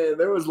like, man,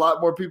 there was a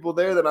lot more people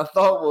there than I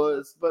thought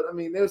was. But I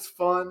mean, it was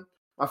fun.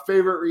 My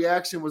favorite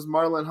reaction was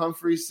Marlon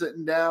Humphrey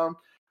sitting down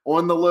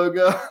on the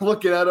logo,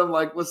 looking at him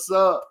like, what's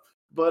up?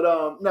 But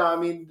no, I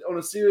mean, on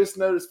a serious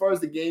note, as far as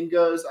the game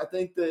goes, I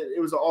think that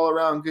it was an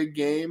all-around good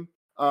game.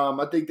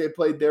 I think they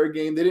played their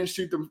game. They didn't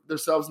shoot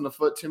themselves in the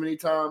foot too many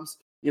times.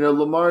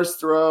 Lamar's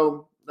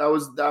throw, that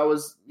was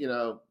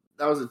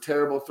a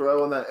terrible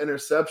throw on that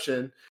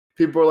interception.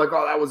 People were like,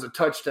 oh, that was a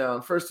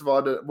touchdown. First of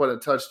all, what a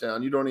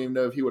touchdown. You don't even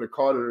know if he would have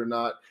caught it or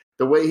not.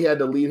 The way he had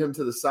to lead him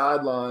to the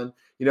sideline,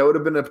 it would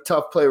have been a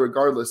tough play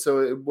regardless. So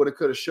it would have,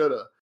 could have, should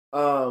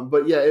have.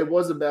 But yeah, it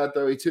was a bad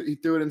throw. He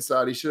threw it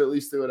inside. He should at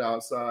least threw it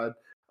outside.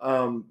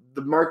 The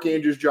Mark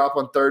Andrews drop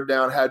on third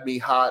down had me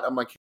hot. I'm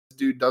like, this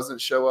dude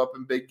doesn't show up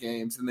in big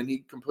games. And then he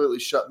completely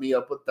shut me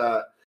up with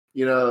that.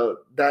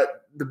 That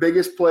the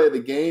biggest play of the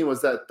game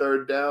was that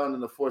third down in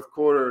the fourth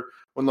quarter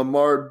when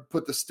Lamar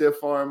put the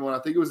stiff arm on, I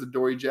think it was the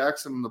Dory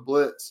Jackson on the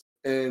blitz,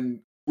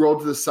 and rolled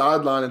to the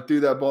sideline and threw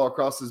that ball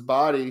across his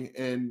body.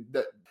 And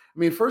that, I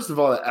mean, first of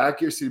all, the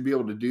accuracy to be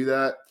able to do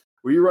that,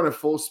 where you're running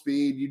full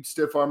speed, you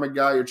stiff arm a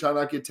guy, you're trying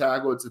not to get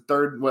tackled. It's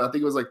I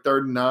think it was like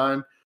 3rd and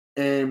 9.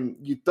 And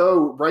you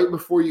throw right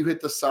before you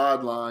hit the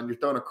sideline, you're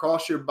throwing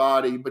across your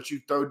body, but you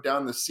throw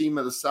down the seam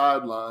of the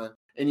sideline.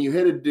 And you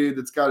hit a dude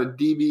that's got a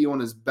DB on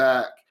his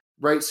back,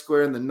 right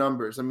square in the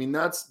numbers. I mean,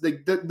 those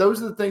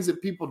are the things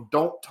that people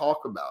don't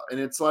talk about. And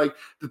it's like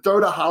the throw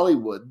to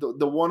Hollywood,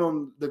 the one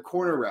on the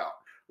corner route.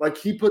 Like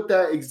he put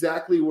that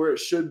exactly where it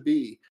should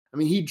be. I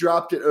mean, he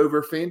dropped it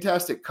over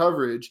fantastic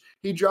coverage.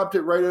 He dropped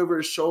it right over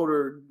his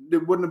shoulder.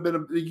 It wouldn't have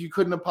been you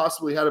couldn't have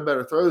possibly had a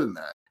better throw than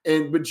that.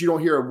 But you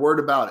don't hear a word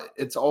about it.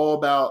 It's all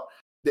about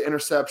the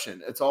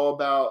interception. It's all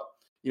about,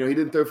 he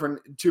didn't throw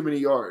for too many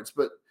yards,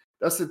 but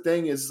that's the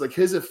thing is like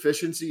his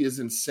efficiency is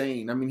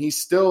insane. I mean, he's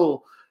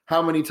still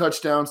how many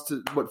touchdowns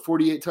to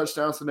 48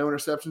 touchdowns to no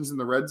interceptions in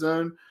the red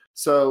zone.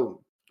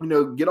 So,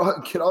 get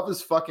off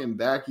his fucking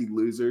back, you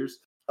losers.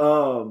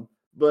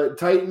 But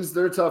Titans,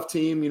 they're a tough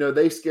team.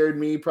 They scared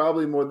me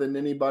probably more than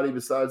anybody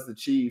besides the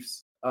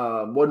Chiefs.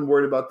 Wasn't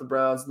worried about the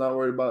Browns, wasn't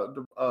worried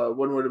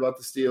about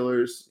the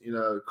Steelers,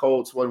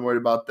 Colts, wasn't worried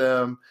about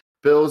them.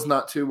 Bills,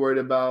 not too worried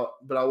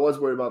about, but I was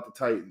worried about the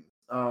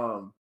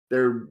Titans.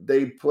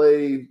 They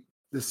play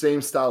the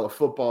same style of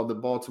football that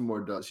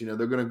Baltimore does. They're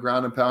going to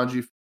ground and pound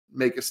you,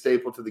 make a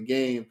staple to the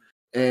game.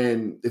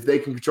 And if they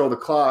can control the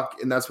clock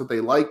and that's what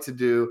they like to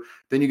do,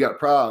 then you got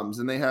problems.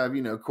 And they have,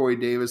 Corey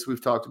Davis.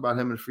 We've talked about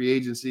him in free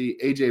agency.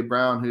 A.J.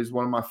 Brown, who's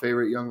one of my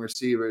favorite young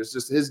receivers.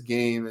 Just his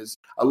game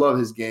I love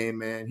his game,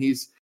 man.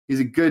 He's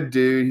a good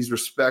dude. He's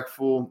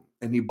respectful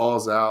and he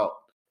balls out.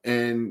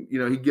 And,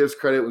 he gives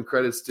credit when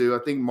credit's due. I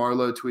think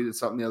Marlowe tweeted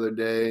something the other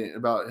day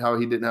about how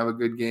he didn't have a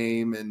good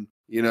game and,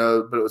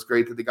 but it was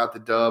great that they got the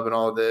dub and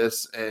all of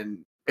this. And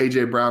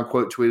A.J. Brown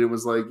quote tweeted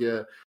was like,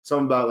 yeah,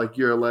 something about like,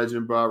 you're a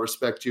legend, bro. I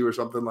respect you or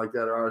something like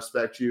that. Or I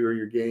respect you or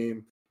your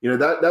game.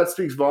 That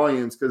speaks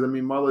volumes because, I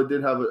mean, Marlowe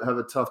did have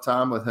a tough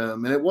time with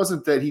him. And it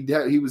wasn't that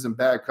he was in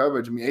bad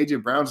coverage. I mean, A.J.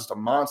 Brown's just a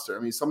monster.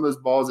 I mean, some of those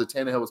balls that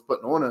Tannehill was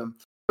putting on him,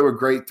 they were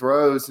great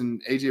throws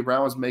and A.J.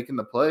 Brown was making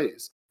the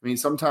plays. I mean,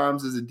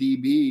 sometimes as a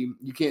DB,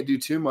 you can't do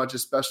too much,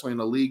 especially in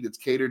a league that's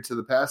catered to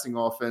the passing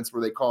offense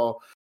where they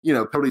call –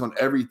 penalties on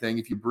everything.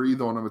 If you breathe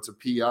on them, it's a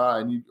PI.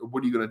 And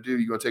what are you going to do?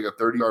 You're going to take a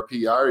 30-yard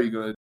PI or are you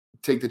going to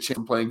take the chance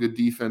of playing good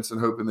defense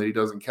and hoping that he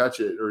doesn't catch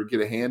it or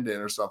get a hand in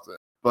or something?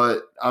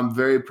 But I'm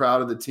very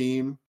proud of the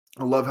team.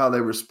 I love how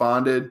they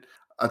responded.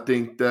 I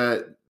think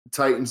that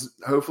Titans,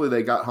 hopefully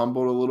they got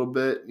humbled a little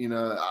bit.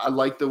 I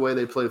like the way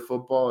they play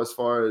football as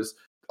far as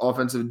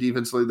offensive and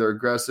defensively. They're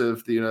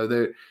aggressive.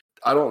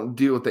 I don't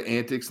deal with the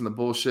antics and the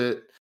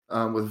bullshit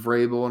with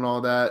Vrabel and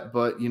all that,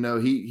 but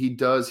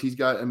he's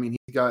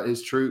got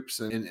his troops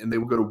and they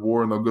will go to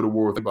war and they'll go to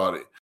war with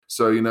anybody.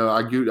 So,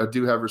 I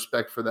do have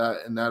respect for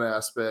that in that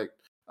aspect.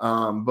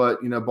 But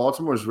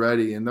Baltimore's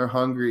ready and they're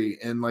hungry.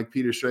 And like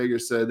Peter Schrager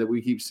said, that we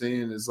keep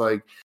seeing is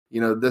like,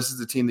 this is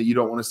the team that you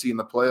don't want to see in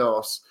the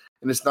playoffs.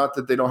 And it's not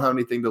that they don't have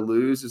anything to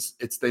lose.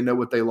 It's they know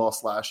what they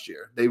lost last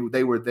year. They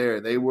were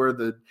there. They were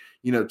the,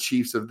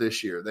 Chiefs of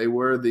this year. They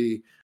were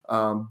the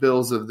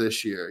Bills of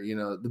this year.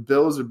 The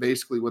Bills are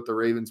basically what the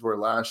Ravens were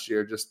last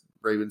year, just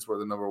Ravens were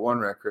the number 1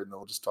 record, and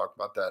we'll just talk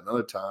about that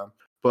another time.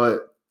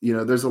 But,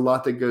 there's a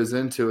lot that goes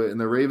into it, and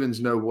the Ravens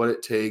know what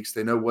it takes.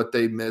 They know what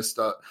they missed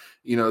up,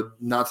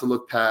 not to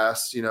look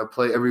past,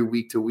 play every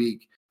week to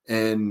week.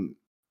 And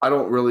I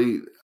don't really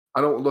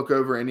I don't look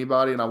over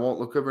anybody, and I won't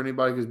look over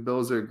anybody because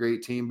Bills are a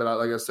great team. But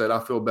like I said, I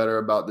feel better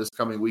about this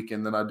coming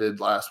weekend than I did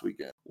last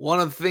weekend.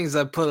 One of the things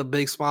that put a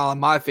big smile on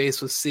my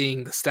face was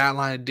seeing the stat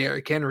line of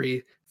Derrick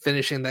Henry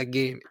finishing that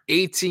game.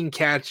 18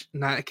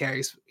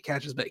 carries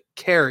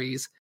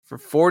for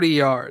 40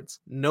 yards,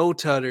 no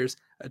tutters,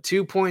 a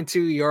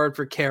 2.2 yard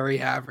per carry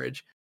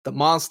average. The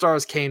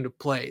Monstars came to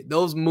play.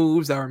 Those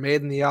moves that were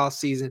made in the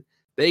offseason,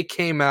 they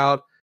came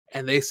out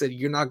and they said,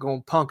 you're not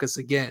going to punk us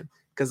again.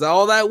 Because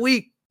all that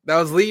week that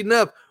was leading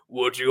up,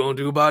 what you going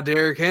to do about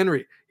Derrick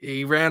Henry?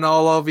 He ran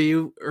all over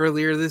you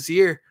earlier this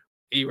year.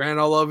 He ran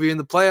all over you in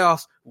the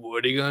playoffs.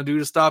 What are you going to do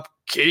to stop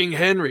King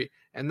Henry?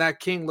 And that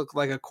King looked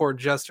like a court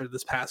jester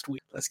this past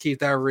week. Let's keep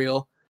that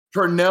real.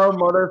 Pernell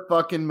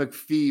motherfucking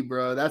McPhee,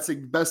 bro. That's the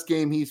best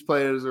game he's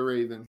played as a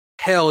Raven.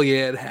 Hell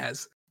yeah, it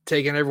has.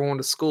 Taking everyone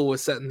to school with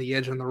setting the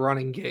edge on the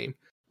running game.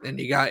 And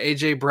you got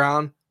A.J.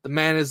 Brown. The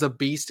man is a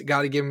beast.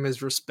 Got to give him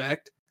his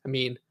respect. I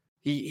mean,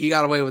 he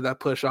got away with that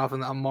push off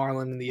on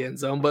Marlon in the end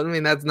zone. But, I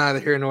mean, that's neither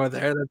here nor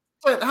there.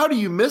 How do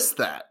you miss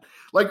that?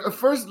 Like,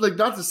 first, like,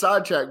 not to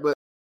sidetrack, but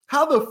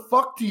how the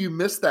fuck do you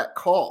miss that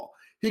call?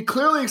 He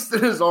clearly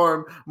extended his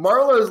arm.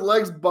 Marlo's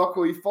legs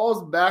buckle. He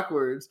falls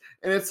backwards.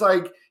 And it's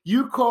like,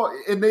 you call,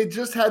 and they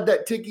just had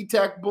that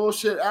ticky-tack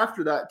bullshit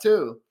after that,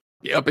 too.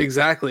 Yep,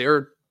 exactly.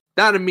 Or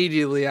not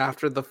immediately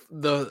after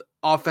the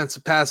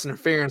offensive pass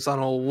interference on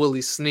old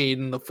Willie Snead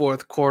in the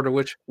fourth quarter,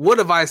 which would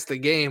have iced the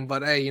game.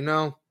 But, hey,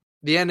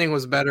 the ending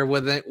was better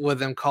with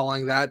them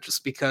calling that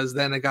just because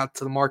then it got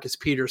to the Marcus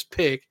Peters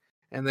pick,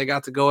 and they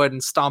got to go ahead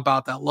and stomp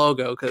out that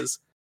logo because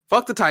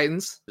fuck the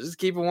Titans. Just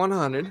keep it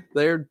 100.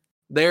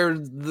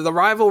 The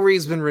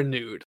rivalry's been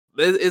renewed.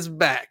 It's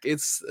back.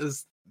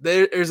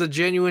 There's a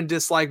genuine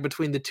dislike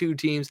between the two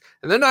teams,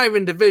 and they're not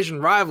even division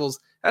rivals.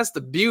 That's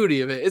the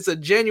beauty of it. It's a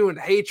genuine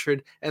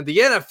hatred, and the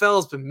NFL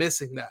has been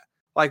missing that.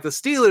 Like the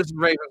Steelers and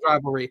Ravens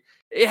rivalry,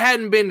 it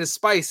hadn't been as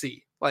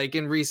spicy like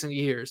in recent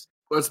years.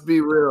 Let's be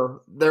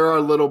real. They're our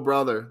little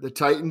brother. The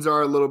Titans are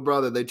our little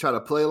brother. They try to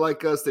play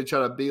like us. They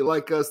try to be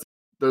like us.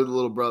 They're the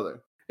little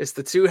brother. It's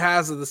the two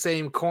halves of the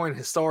same coin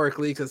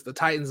historically because the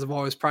Titans have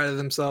always prided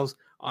themselves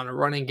on a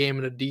running game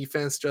and a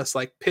defense, just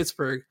like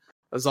Pittsburgh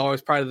has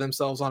always prided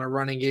themselves on a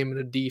running game and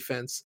a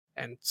defense.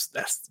 And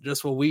that's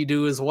just what we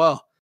do as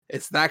well.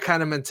 It's that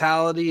kind of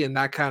mentality and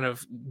that kind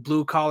of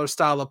blue-collar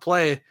style of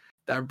play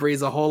that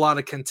breeds a whole lot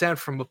of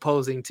contempt from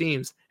opposing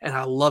teams, and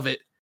I love it.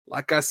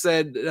 Like I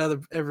said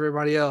to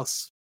everybody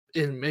else,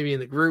 maybe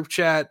in the group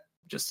chat,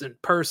 just in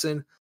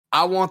person,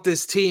 I want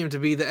this team to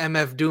be the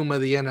MF Doom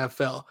of the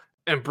NFL.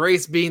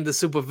 Embrace being the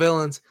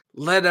supervillains.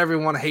 Let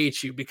everyone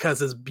hate you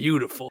because it's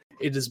beautiful.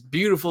 It is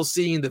beautiful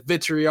seeing the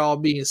vitriol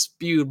being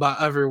spewed by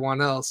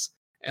everyone else,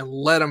 and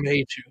let them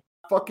hate you.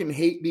 Fucking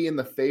hate being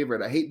the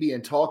favorite. I hate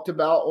being talked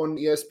about on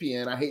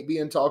ESPN. I hate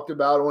being talked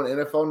about on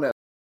NFL Network.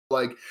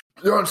 Like,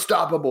 they're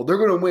unstoppable. They're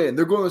going to win.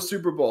 They're going to the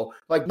Super Bowl.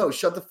 Like, no,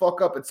 shut the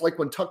fuck up. It's like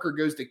when Tucker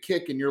goes to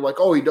kick and you're like,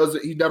 oh, he does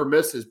it. He never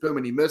misses. Boom,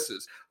 and he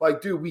misses.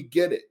 Like, dude, we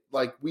get it.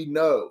 Like, we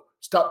know.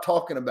 Stop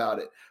talking about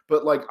it.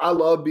 But, like, I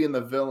love being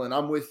the villain.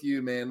 I'm with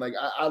you, man. Like,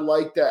 I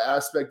like that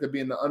aspect of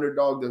being the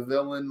underdog, the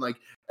villain. Like,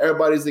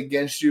 everybody's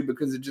against you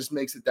because it just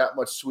makes it that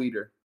much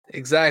sweeter.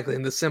 Exactly.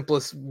 And the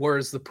simplest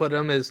words to put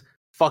them is,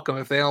 fuck them.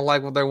 If they don't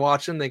like what they're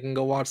watching, they can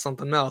go watch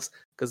something else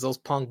because those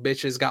punk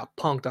bitches got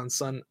punked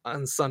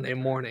on Sunday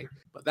morning.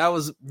 But that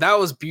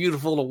was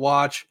beautiful to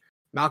watch.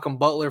 Malcolm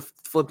Butler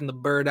flipping the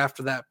bird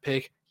after that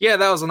pick. Yeah,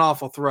 that was an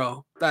awful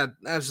throw.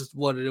 That's just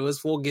what it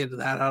was. We'll get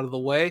that out of the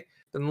way.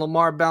 Then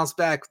Lamar bounced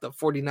back with a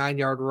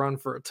 49-yard run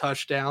for a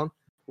touchdown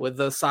with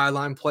the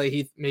sideline play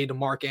he made to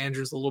Mark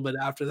Andrews a little bit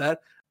after that.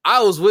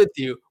 I was with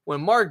you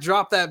when Mark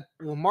dropped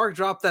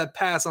that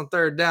pass on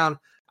third down.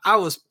 I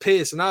was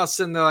pissed, and I was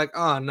sitting there like,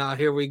 oh, no,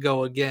 here we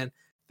go again.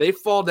 They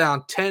fall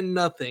down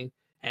 10-0,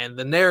 and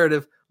the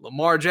narrative,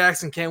 Lamar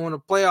Jackson can't win a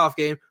playoff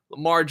game.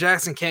 Lamar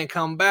Jackson can't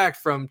come back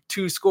from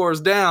 2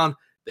 scores down.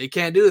 They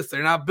can't do this.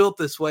 They're not built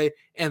this way,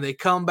 and they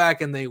come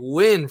back and they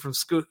win from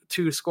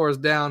 2 scores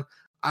down.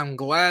 I'm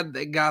glad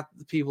they got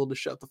the people to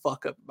shut the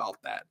fuck up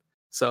about that.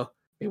 So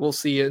we'll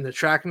see you in the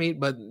track meet,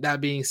 but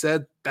that being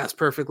said, that's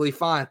perfectly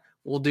fine.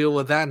 We'll deal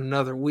with that in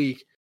another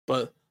week.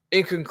 But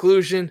in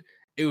conclusion,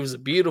 it was a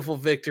beautiful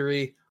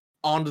victory.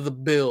 On to the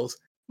Bills.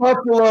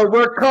 Buffalo,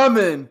 we're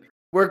coming.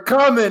 We're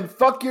coming.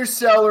 Fuck your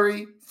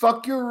celery.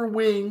 Fuck your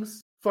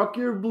wings. Fuck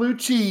your blue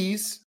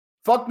cheese.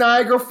 Fuck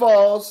Niagara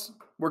Falls.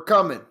 We're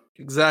coming.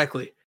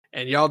 Exactly.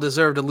 And y'all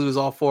deserve to lose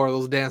all 4 of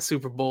those damn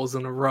Super Bowls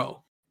in a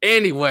row.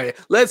 Anyway,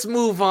 let's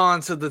move on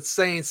to the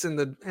Saints and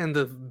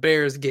the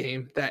Bears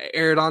game that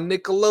aired on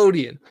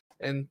Nickelodeon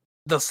and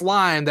the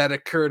slime that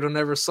occurred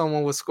whenever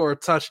someone would score a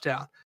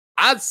touchdown.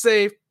 I'd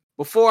say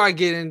before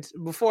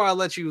I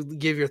let you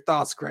give your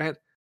thoughts, Grant,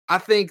 I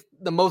think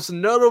the most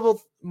notable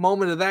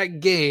moment of that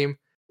game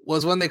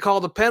was when they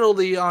called a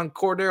penalty on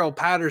Cordero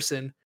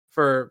Patterson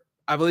for,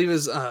 I believe it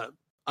was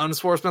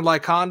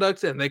unsportsmanlike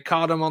conduct, and they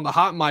caught him on the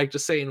hot mic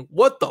just saying,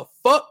 "What the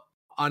fuck?"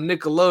 on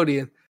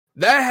Nickelodeon.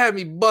 That had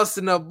me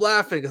busting up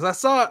laughing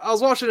because I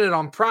was watching it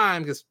on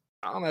Prime because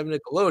I don't have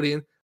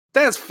Nickelodeon.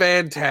 That's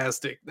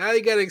fantastic. Now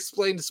you got to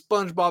explain to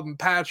SpongeBob and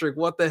Patrick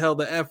what the hell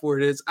the F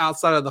word is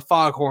outside of the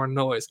foghorn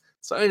noise.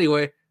 So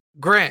anyway,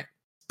 Grant,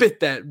 spit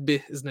that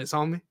business,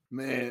 homie.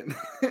 Man,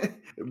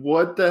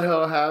 what the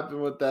hell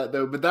happened with that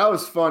though? But that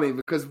was funny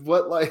because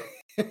what like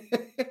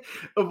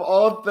of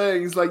all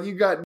things, like you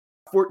got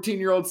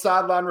 14-year-old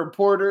sideline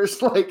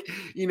reporters, like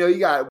you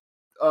got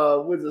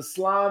with the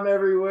slime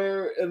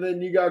everywhere, and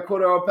then you got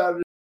Cordell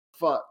Patterson,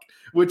 fuck,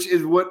 which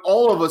is what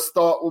all of us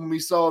thought when we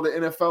saw the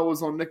NFL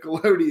was on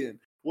Nickelodeon.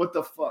 What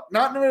the fuck?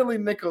 Not really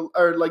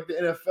or like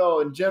the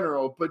NFL in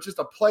general, but just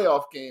a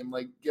playoff game.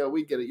 Like, yeah,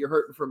 we get it. You're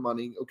hurting for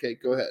money. Okay,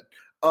 go ahead.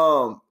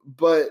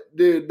 But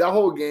dude, that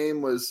whole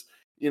game was,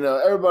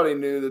 everybody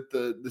knew that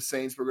the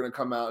Saints were going to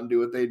come out and do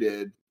what they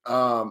did.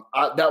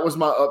 That was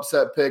my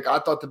upset pick. I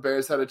thought the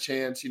Bears had a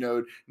chance.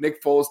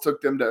 Nick Foles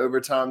took them to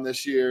overtime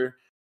this year,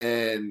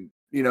 and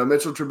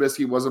Mitchell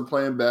Trubisky wasn't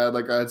playing bad,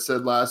 like I had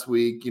said last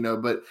week.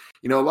 But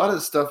a lot of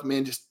the stuff,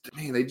 man,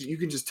 you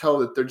can just tell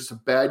that they're just a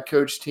bad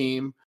coach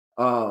team.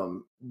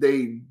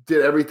 They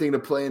did everything to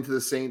play into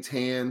the Saints'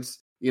 hands.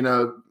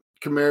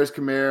 Kamara's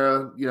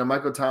Kamara.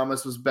 Michael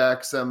Thomas was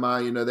back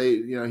semi.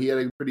 He had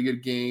a pretty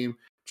good game.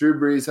 Drew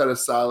Brees had a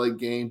solid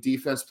game.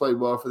 Defense played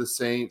well for the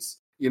Saints.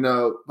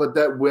 But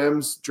that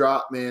Wims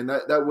drop, man,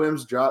 that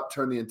Wims drop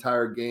turned the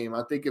entire game.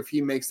 I think if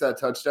he makes that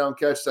touchdown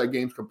catch, that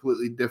game's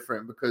completely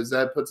different because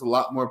that puts a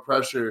lot more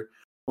pressure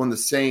on the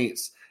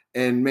Saints.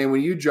 And, man,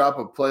 when you drop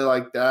a play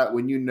like that,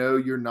 when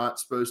you're not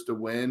supposed to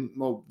win,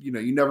 well, you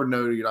never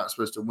know you're not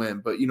supposed to win.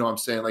 But, what I'm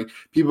saying? Like,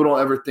 people don't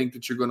ever think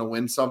that you're going to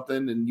win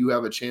something and you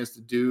have a chance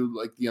to do,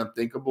 like, the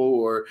unthinkable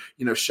or,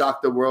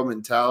 shock the world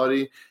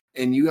mentality.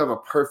 And you have a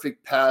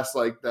perfect pass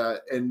like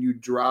that and you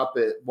drop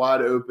it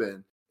wide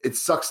open. It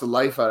sucks the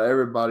life out of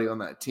everybody on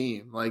that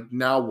team. Like,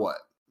 now what?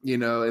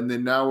 And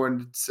then now we're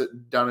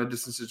down in a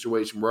distant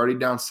situation. We're already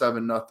down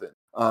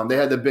 7-0. They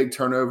had the big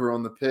turnover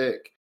on the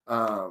pick.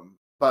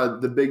 By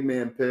the big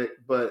man pick,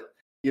 but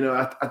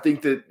I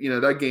think that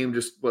that game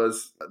just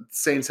was.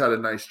 Saints had a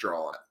nice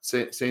draw.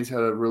 Saints had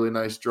a really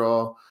nice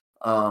draw.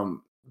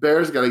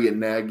 Bears got to get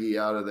Nagy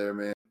out of there,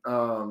 man.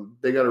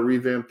 They got to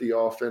revamp the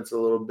offense a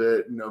little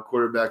bit.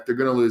 Quarterback. They're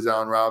going to lose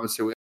Allen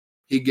Robinson.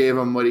 He gave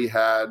them what he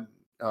had.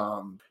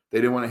 They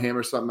didn't want to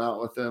hammer something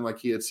out with him, like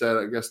he had said.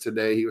 I guess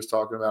today he was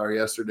talking about or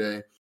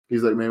yesterday.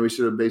 He's like, man, we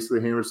should have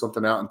basically hammered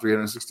something out in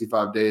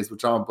 365 days,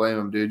 which I don't blame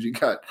him, dude. You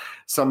got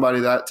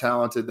somebody that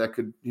talented that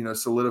could,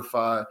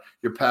 solidify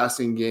your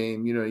passing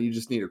game. You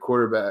just need a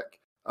quarterback.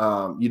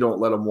 You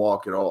don't let him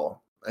walk at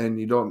all. And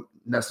you don't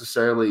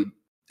necessarily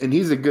 – and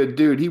he's a good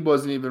dude. He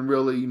wasn't even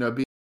really,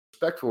 being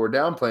respectful or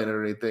downplaying it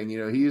or anything.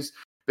 He's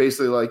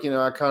basically like,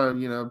 I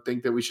kind of,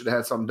 think that we should have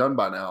had something done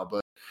by now.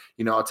 But,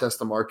 I'll test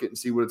the market and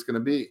see what it's going to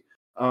be.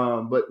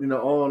 But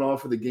all in all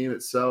for the game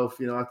itself,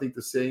 I think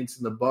the Saints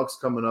and the Bucks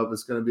coming up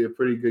is going to be a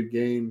pretty good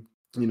game.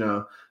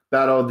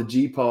 Battle of the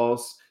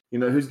G-Paws.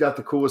 Who's got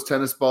the coolest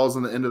tennis balls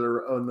on the end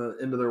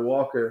of their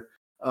walker.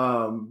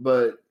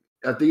 But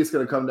I think it's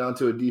going to come down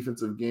to a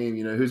defensive game.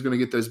 Who's going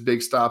to get those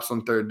big stops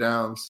on third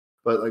downs.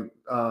 But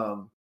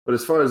but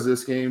as far as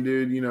this game,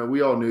 dude,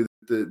 we all knew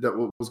that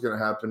what was going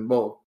to happen.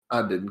 Well,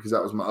 I didn't because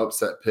that was my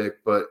upset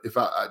pick. But if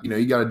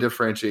you got to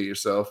differentiate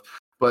yourself.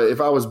 But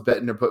if I was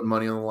betting or putting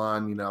money on the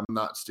line, I'm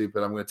not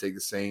stupid. I'm going to take the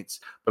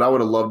Saints. But I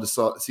would have loved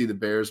to see the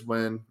Bears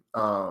win.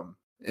 And,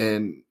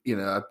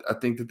 I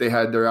think that they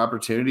had their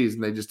opportunities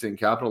and they just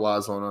didn't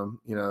capitalize on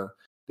them.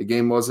 The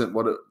game wasn't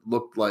what it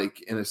looked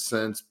like in a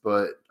sense,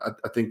 but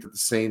I think that the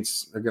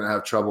Saints are going to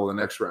have trouble in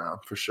the next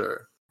round for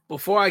sure.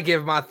 Before I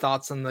give my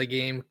thoughts on the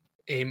game,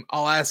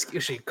 I'll ask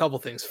actually a couple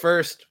things.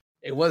 First,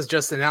 it was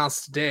just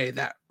announced today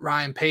that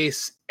Ryan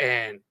Pace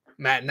and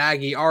Matt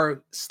Nagy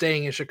are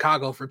staying in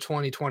Chicago for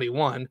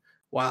 2021,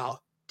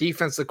 while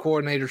defensive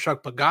coordinator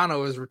Chuck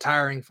Pagano is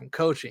retiring from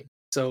coaching.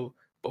 So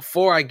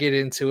before I get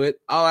into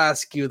it, I'll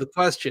ask you the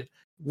question: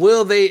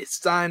 will they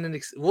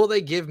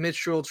give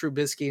Mitchell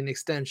Trubisky an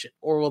extension,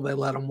 or will they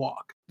let him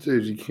walk?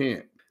 Dude, you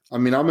can't. I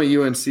mean, I'm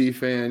a UNC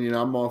fan.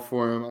 I'm all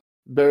for him.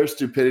 Bears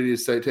stupidity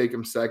to take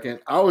him second.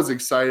 I was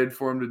excited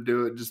for him to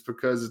do it just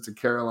because it's a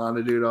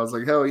Carolina dude. I was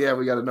like, hell yeah,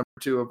 we got a number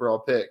 2 overall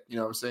pick. You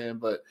know what I'm saying?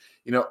 But,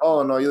 all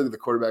in all, you look at the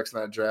quarterbacks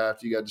in that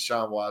draft. You got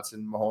Deshaun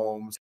Watson,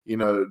 Mahomes.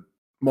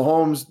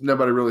 Mahomes,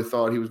 nobody really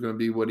thought he was going to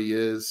be what he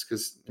is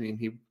because,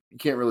 you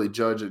can't really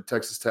judge a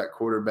Texas Tech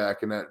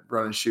quarterback in that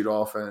run and shoot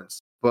offense.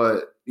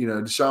 But,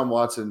 Deshaun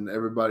Watson,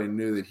 everybody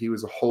knew that he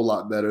was a whole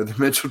lot better than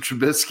Mitchell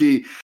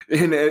Trubisky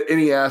in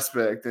any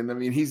aspect.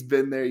 And, he's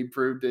been there. He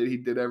proved it. He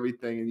did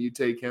everything. And you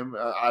take him.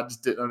 I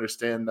just didn't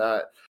understand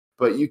that.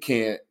 But you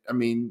can't.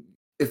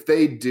 If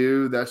they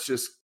do, that's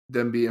just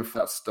them being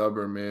fat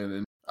stubborn, man.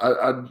 And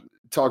I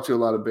talk to a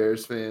lot of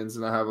Bears fans,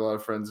 and I have a lot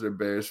of friends that are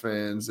Bears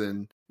fans.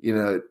 And,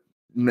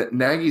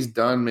 Nagy's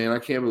done, man. I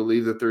can't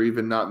believe that they're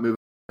even not moving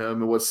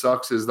him. And what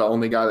sucks is the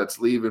only guy that's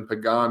leaving,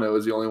 Pagano,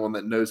 is the only one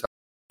that knows how to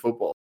play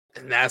football.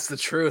 And that's the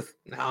truth.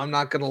 Now, I'm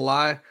not going to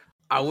lie.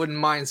 I wouldn't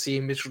mind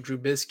seeing Mitchell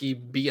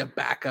Trubisky be a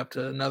backup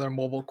to another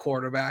mobile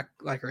quarterback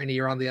or any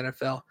year on the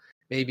NFL.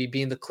 maybe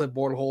being the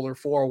clipboard holder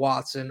for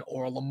Watson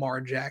or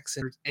Lamar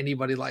Jackson or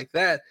anybody like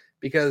that.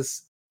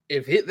 Because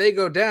if they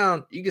go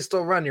down, you can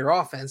still run your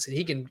offense,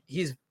 and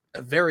he's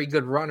a very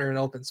good runner in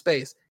open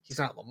space. He's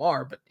not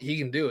Lamar, but he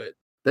can do it.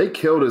 They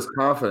killed his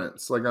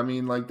confidence. Like, I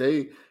mean, like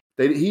he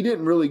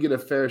didn't really get a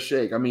fair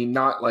shake. I mean,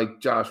 not like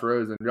Josh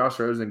Rosen. Josh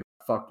Rosen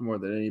got fucked more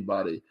than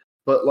anybody.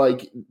 But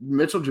like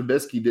Mitchell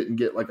Trubisky didn't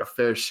get like a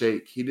fair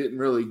shake. He didn't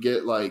really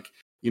get like,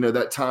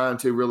 that time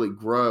to really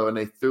grow, and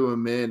they threw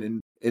him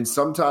in. And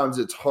sometimes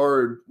it's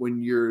hard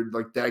when you're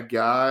like that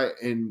guy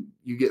and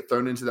you get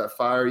thrown into that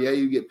fire. Yeah,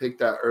 you get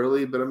picked out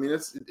early, but I mean,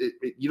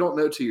 you don't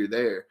know till you're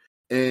there.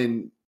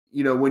 And,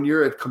 when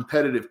you're a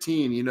competitive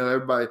team,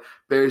 everybody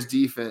Bears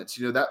defense,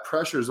 that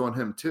pressure's on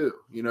him too.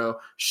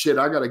 Shit,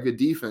 I got a good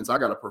defense. I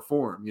got to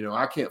perform.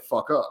 I can't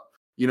fuck up.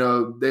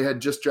 They had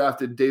just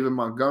drafted David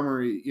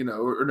Montgomery,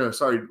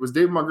 was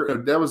David Montgomery?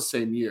 No, that was the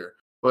same year.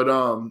 But,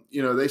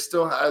 they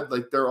still had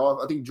like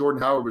I think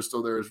Jordan Howard was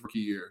still there his rookie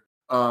year.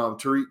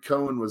 Tariq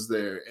Cohen was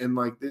there. And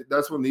like,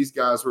 that's when these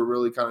guys were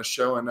really kind of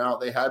showing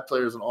out. They had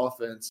players on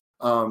offense.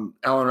 Allen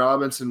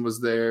Robinson was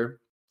there.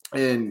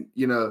 And,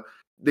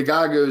 the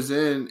guy goes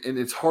in, and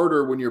it's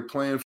harder when you're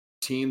playing for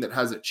a team that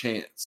has a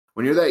chance.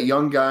 When you're that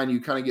young guy and you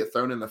kind of get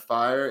thrown in the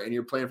fire and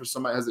you're playing for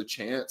somebody that has a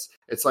chance,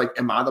 it's like,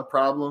 am I the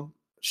problem?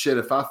 Shit,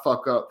 if I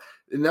fuck up,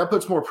 and that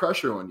puts more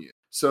pressure on you.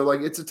 So like,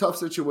 it's a tough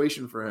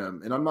situation for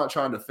him. And I'm not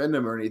trying to defend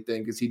him or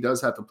anything, because he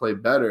does have to play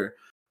better,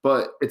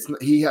 but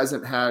he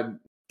hasn't had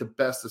the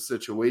best of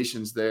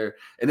situations there.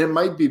 And it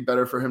might be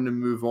better for him to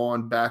move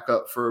on, back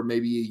up for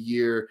maybe a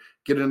year,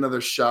 get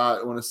another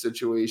shot on a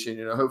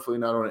situation, hopefully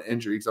not on an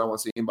injury, because I don't want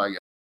to see anybody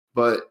get.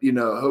 But,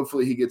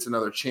 hopefully he gets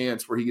another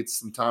chance where he gets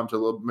some time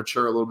to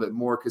mature a little bit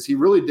more, because he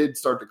really did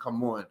start to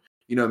come on,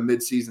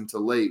 mid-season to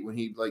late when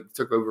he like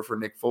took over for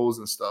Nick Foles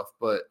and stuff.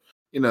 But,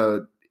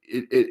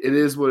 it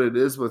is what it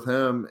is with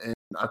him. And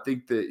I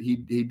think that he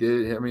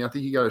did. I mean, I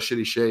think he got a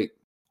shitty shake.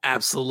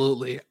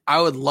 Absolutely.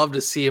 I would love to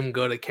see him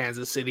go to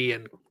Kansas City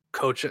and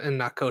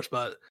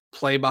but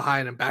play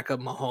behind and back up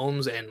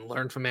Mahomes and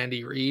learn from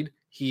Andy Reid.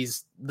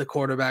 He's the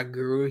quarterback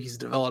guru. He's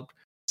developed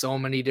so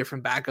many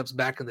different backups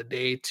back in the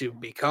day to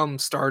become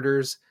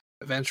starters,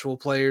 eventual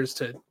players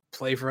to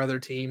play for other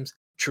teams.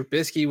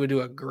 Trubisky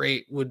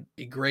would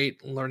be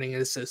great learning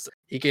his system.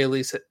 He can at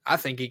least, I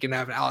think he can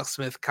have an Alex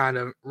Smith kind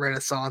of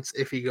renaissance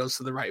if he goes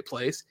to the right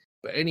place.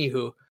 But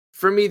anywho,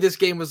 for me, this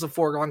game was a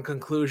foregone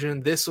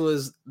conclusion. This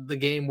was the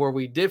game where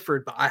we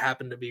differed, but I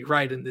happened to be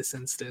right in this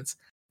instance.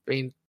 I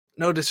mean,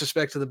 no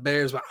disrespect to the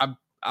Bears, but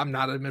I'm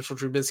not a Mitchell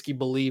Trubisky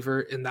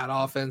believer in that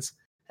offense.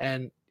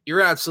 And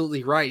you're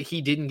absolutely right.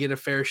 He didn't get a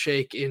fair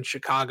shake in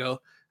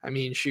Chicago. I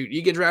mean, shoot,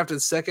 you get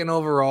drafted second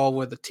overall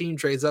where the team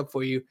trades up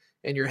for you,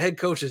 and your head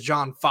coach is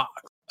John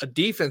Fox, a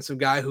defensive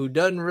guy who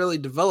doesn't really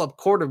develop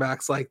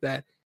quarterbacks like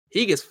that.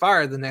 He gets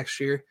fired the next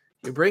year.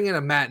 You bring in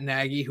a Matt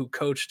Nagy who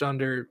coached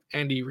under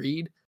Andy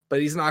Reid,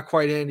 but he's not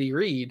quite Andy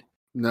Reid.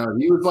 No,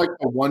 he was like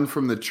the one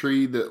from the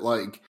tree that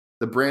like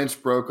the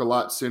branch broke a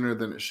lot sooner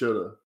than it should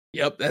have.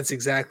 Yep, that's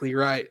exactly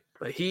right.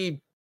 But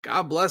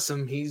God bless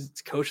him, he's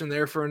coaching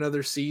there for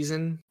another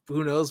season.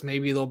 Who knows?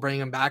 Maybe they'll bring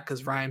him back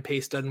because Ryan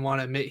Pace doesn't want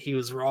to admit he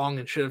was wrong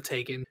and should have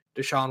taken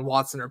Deshaun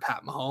Watson or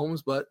Pat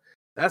Mahomes. But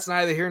that's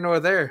neither here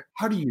nor there.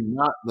 How do you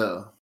not,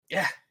 though?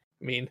 Yeah,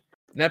 I mean,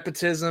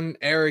 nepotism,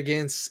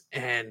 arrogance,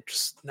 and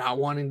just not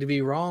wanting to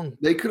be wrong.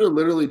 They could have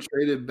literally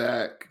traded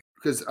back,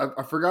 because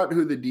I forgot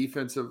who the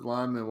defensive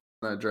lineman was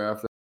in that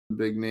draft. That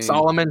big name.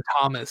 Solomon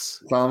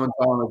Thomas.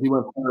 He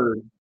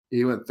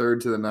went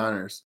third to the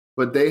Niners.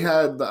 But they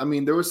had, I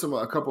mean, there was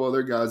a couple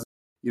other guys,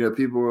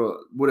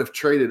 people would have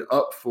traded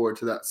up for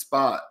to that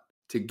spot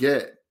to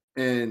get.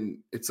 And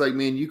it's like,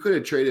 man, you could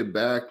have traded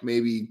back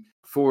maybe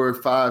 4,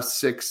 5,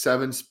 6,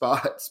 7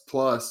 spots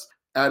plus,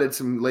 added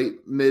some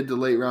mid to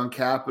late round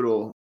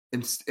capital,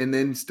 and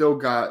then still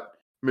got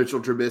Mitchell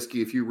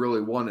Trubisky if you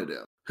really wanted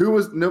him.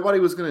 Nobody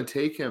was going to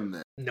take him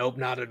then. Nope,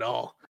 not at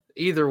all.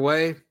 Either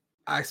way,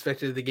 I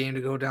expected the game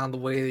to go down the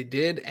way they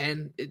did,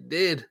 and it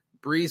did.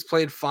 Breeze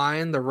played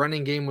fine. The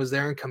running game was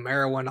there, and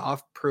Kamara went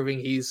off, proving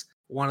he's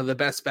one of the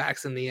best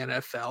backs in the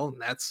NFL,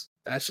 and that's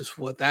just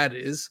what that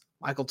is.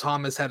 Michael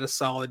Thomas had a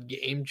solid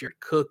game. Jared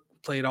Cook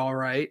played all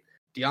right.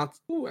 I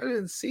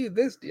didn't see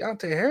this.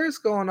 Deontay Harris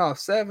going off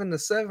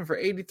 7-7 for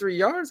 83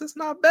 yards. That's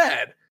not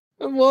bad.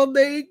 Well,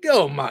 there you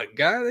go, my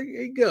guy. There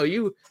you go.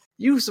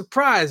 You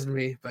surprised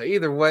me. But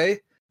either way,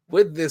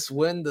 with this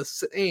win, the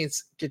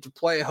Saints get to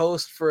play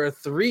host for a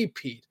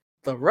three-peat.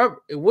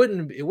 It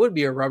would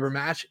be a rubber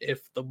match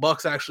if the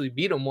Bucs actually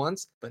beat them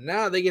once, but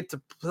now they get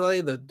to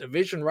play the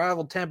division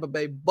rival Tampa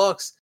Bay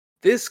Bucs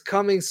this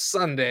coming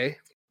Sunday.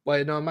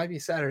 Wait, no, it might be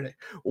Saturday.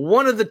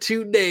 One of the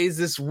 2 days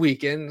this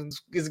weekend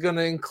is going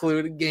to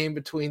include a game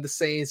between the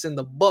Saints and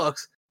the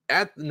Bucs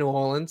at New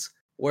Orleans,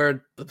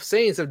 where the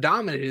Saints have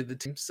dominated the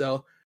team.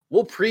 So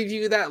we'll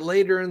preview that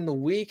later in the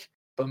week.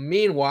 But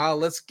meanwhile,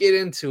 let's get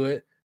into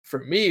it. For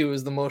me, it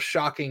was the most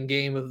shocking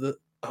game of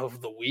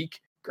the week.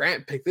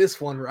 Grant picked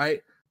this one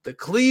right. The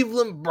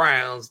Cleveland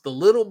Browns, the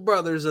little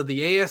brothers of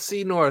the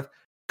AFC North,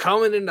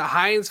 coming into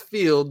Heinz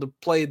Field to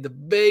play the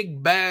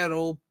big bad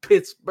old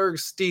Pittsburgh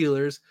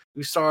Steelers,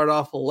 who started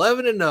off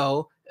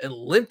 11-0 and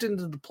limped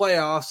into the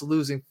playoffs,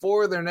 losing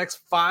 4 of their next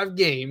 5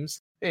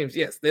 games.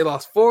 Yes, they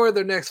lost 4 of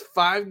their next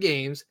 5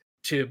 games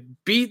to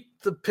beat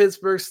the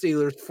Pittsburgh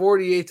Steelers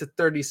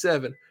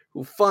 48-37.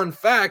 Who, fun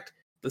fact,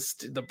 the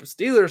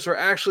Steelers were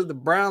actually the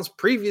Browns'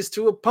 previous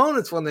 2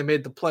 opponents when they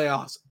made the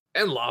playoffs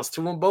and lost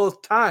to them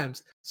both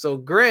times. So,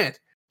 Grant,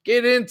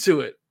 get into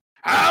it.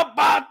 How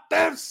about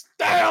them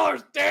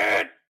Steelers,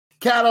 dude?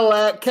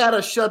 Cadillac,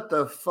 shut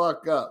the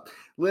fuck up.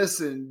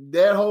 Listen,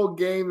 that whole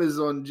game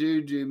is on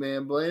Juju,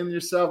 man. Blame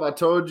yourself. I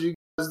told you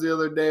guys the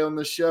other day on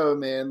the show,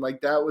 man,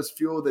 like that was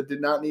fuel that did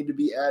not need to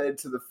be added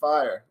to the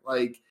fire.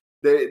 Like,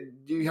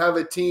 you have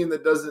a team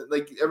that doesn't,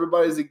 like,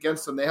 everybody's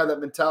against them. They have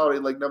that mentality,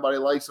 like nobody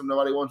likes them,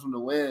 nobody wants them to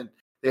win.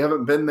 They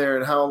haven't been there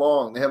in how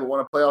long? They haven't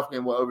won a playoff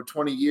game, over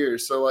 20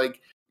 years. So,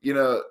 like, you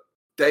know,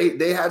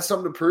 they had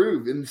something to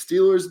prove, and the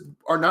Steelers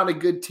are not a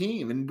good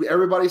team, and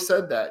everybody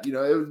said that. You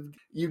know,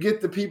 you get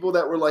the people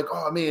that were like,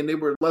 oh man, they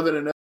were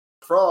 11-0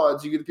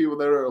 frauds. You get the people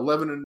that are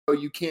 11-0.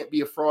 You can't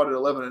be a fraud at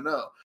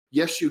 11-0.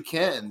 Yes, you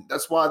can.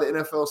 That's why the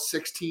NFL is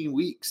 16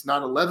 weeks,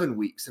 not 11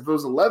 weeks. If it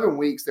was 11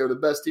 weeks, they were the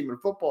best team in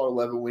football at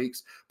 11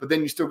 weeks, but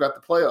then you still got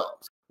the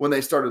playoffs when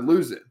they started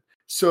losing.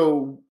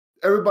 So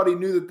everybody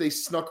knew that they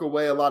snuck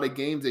away a lot of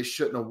games they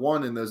shouldn't have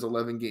won in those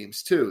 11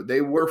 games too. They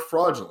were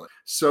fraudulent.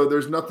 So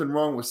there's nothing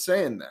wrong with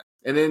saying that.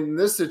 And in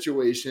this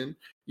situation,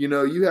 you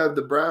know, you have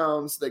the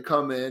Browns that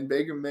come in,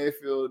 Baker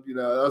Mayfield, you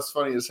know, that was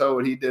funny as hell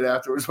what he did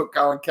afterwards when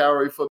Colin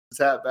Cowherd flipped his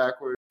hat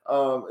backwards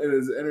in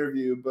his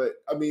interview. But,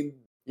 I mean,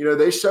 you know,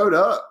 they showed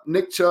up.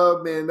 Nick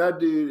Chubb, man, that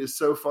dude is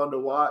so fun to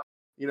watch.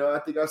 You know, I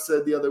think I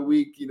said the other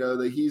week, you know,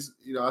 that he's,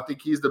 you know, I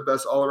think he's the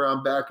best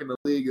all-around back in the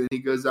league, and he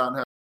goes out and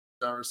has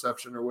a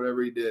reception or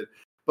whatever he did.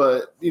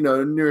 But, you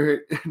know, nor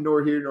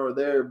here nor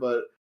there.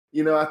 But,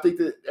 you know, I think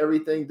that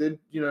everything did,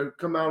 you know,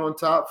 come out on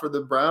top for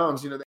the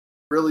Browns. You know, they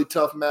had a really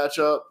tough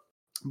matchup.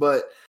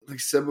 But like I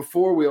said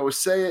before, we always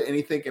say it,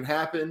 anything can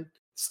happen.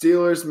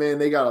 Steelers, man,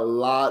 they got a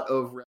lot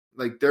of,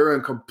 like, they're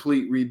in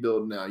complete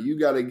rebuild now. You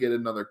got to get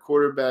another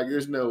quarterback.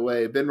 There's no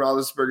way. Ben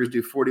Roethlisberger's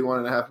due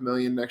 $41.5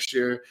 million next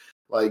year.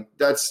 Like,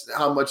 that's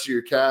how much of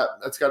your cap.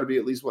 That's got to be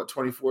at least,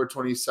 24,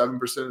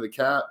 27% of the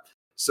cap.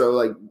 So,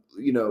 like,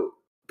 you know,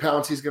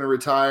 Pouncey's going to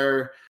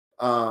retire.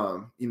 You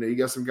know, you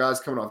got some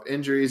guys coming off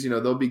injuries. You know,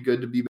 they'll be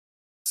good to be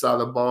beside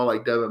the ball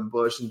like Devin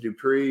Bush and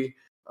Dupree.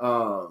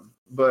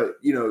 But,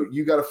 you know,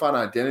 you got to find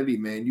identity,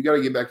 man. You got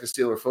to get back to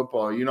Steeler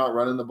football. You're not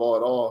running the ball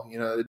at all. You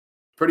know, it's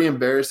pretty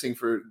embarrassing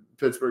for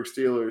Pittsburgh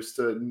Steelers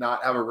to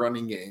not have a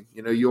running game.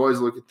 You know, you always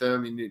look at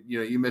them, and, you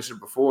know, you mentioned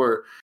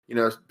before, you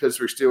know,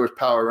 Pittsburgh Steelers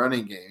power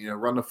running game, you know,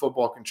 run the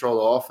football, control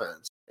the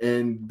offense.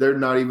 And they're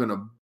not even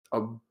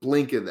a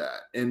blink of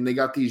that. And they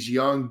got these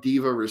young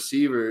diva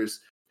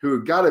receivers who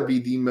have got to be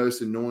the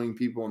most annoying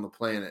people on the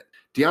planet.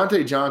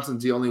 Deontay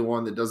Johnson's the only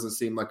one that doesn't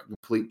seem like a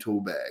complete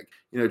tool bag.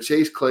 You know,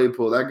 Chase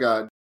Claypool, that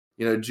guy,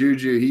 you know,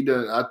 Juju, he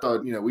done. I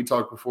thought, you know, we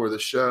talked before the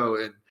show,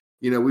 and,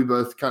 you know, we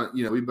both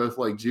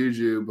like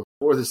Juju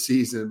before the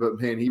season, but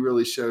man, he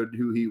really showed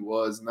who he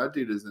was. And that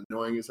dude is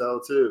annoying as hell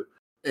too.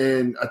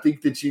 And I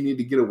think that you need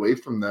to get away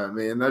from that,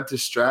 man. That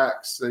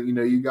distracts. You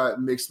know, you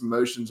got mixed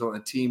emotions on a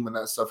team when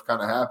that stuff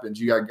kind of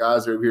happens. You got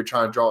guys that are here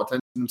trying to draw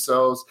attention to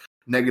themselves,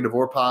 negative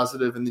or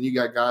positive, and then you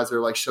got guys that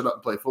are like, shut up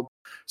and play football.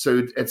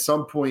 So at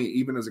some point,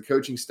 even as a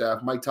coaching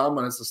staff, Mike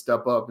Tomlin has to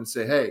step up and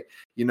say, hey,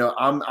 you know,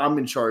 I'm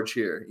in charge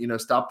here. You know,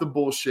 stop the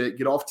bullshit,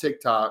 get off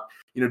TikTok.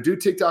 You know, do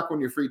TikTok on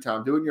your free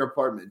time, do it in your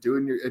apartment, do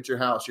it at your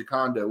house, your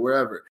condo,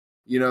 wherever.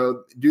 You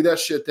know, do that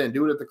shit then,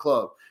 do it at the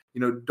club.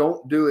 You know,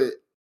 don't do it,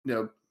 you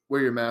know,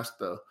 wear your mask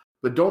though,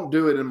 but don't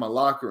do it in my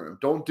locker room.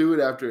 Don't do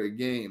it after a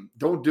game.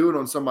 Don't do it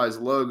on somebody's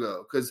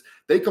logo, because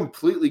they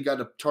completely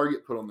got a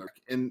target put on their.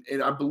 And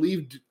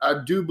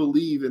I do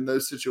believe in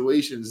those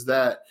situations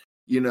that,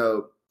 you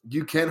know,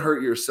 you can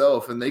hurt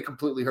yourself, and they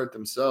completely hurt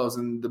themselves.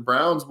 And the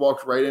Browns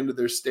walked right into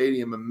their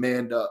stadium and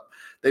manned up.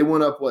 They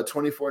went up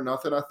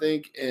 24-0, I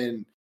think,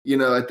 and, you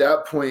know, at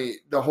that point,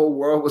 the whole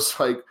world was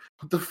like,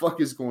 "What the fuck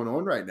is going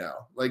on right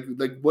now? Like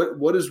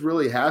what is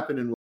really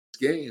happening with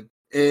this game?"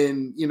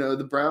 And, you know,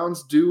 the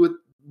Browns do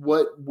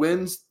what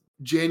wins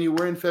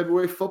January and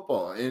February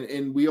football.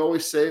 And we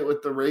always say it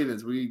with the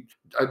Ravens.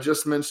 I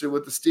just mentioned it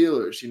with the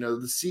Steelers, you know,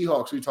 the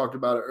Seahawks, we talked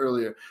about it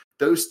earlier.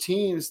 Those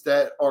teams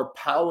that are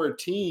power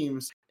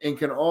teams and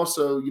can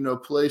also, you know,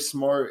 play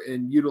smart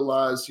and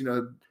utilize, you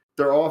know,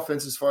 their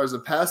offense as far as the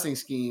passing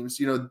schemes,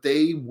 you know,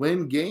 they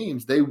win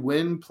games, they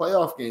win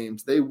playoff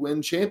games, they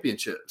win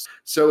championships.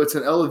 So it's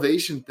an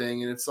elevation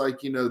thing. And it's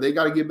like, you know, they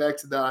got to get back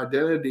to that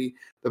identity.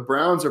 The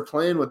Browns are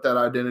playing with that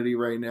identity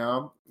right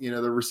now. You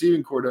know, the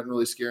receiving core doesn't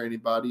really scare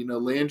anybody. You know,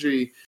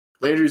 Landry's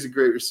a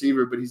great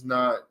receiver, but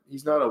I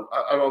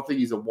don't think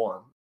he's a 1.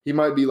 He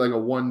might be like a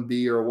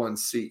 1B or a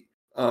 1C.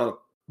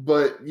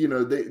 But, you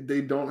know,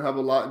 they don't have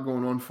a lot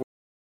going on for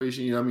him.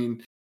 You know, I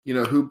mean, you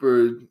know,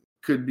 Hooper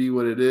could be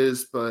what it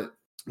is, but,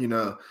 you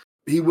know,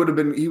 he was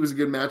a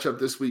good matchup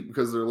this week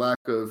because of their lack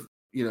of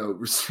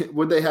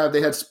what they have?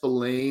 They had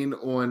Spillane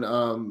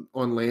on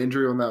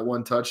Landry on that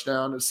one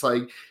touchdown. It's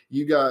like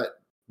you got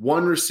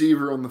one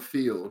receiver on the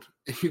field,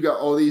 you got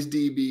all these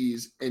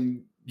DBs,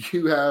 and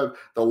you have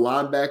the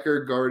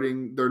linebacker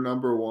guarding their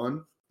number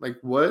one. Like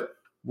what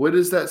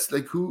is that?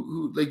 Like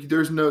who like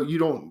there's no, you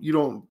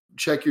don't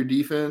check your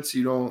defense.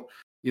 You don't,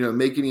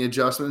 make any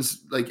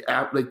adjustments, like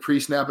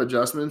pre-snap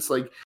adjustments.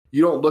 Like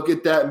you don't look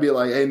at that and be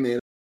like, hey man,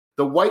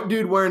 the white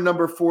dude wearing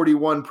number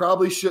 41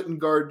 probably shouldn't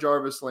guard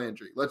Jarvis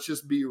Landry. Let's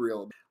just be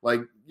real.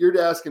 Like you're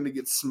asking to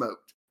get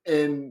smoked.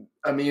 And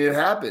I mean, it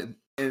happened.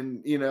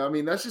 And,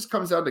 that just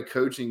comes down to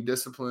coaching,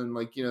 discipline.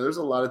 Like, there's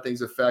a lot of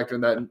things that factor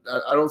in that. And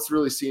I don't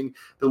really see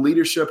the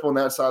leadership on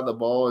that side of the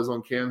ball is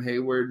on Cam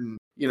Hayward. And,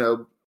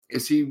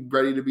 is he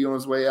ready to be on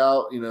his way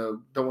out?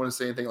 Don't want to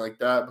say anything like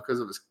that because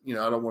of his,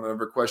 I don't want to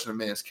ever question a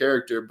man's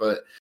character,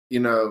 but,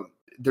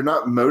 they're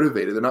not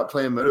motivated. They're not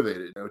playing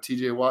motivated.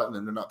 TJ Watt and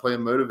them, they're not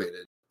playing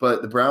motivated.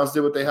 But the Browns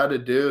did what they had to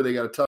do. They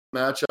got a tough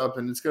matchup,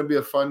 and it's going to be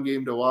a fun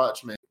game to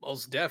watch, man.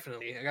 Most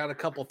definitely. I got a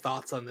couple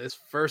thoughts on this.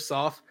 First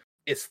off,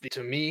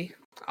 to me,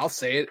 I'll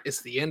say it,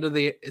 it's the end of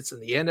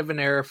an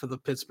era for the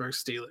Pittsburgh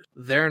Steelers.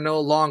 They're no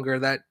longer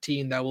that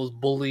team that was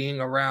bullying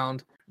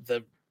around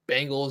the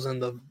Bengals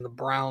and the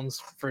Browns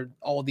for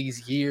all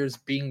these years,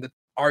 being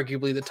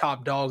arguably the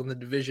top dog in the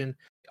division,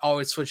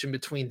 always switching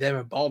between them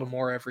and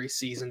Baltimore every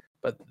season.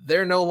 But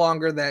they're no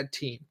longer that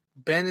team.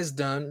 Ben is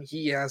done.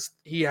 He has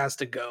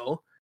to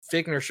go.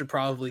 Fickner should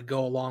probably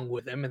go along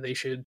with him, and they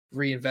should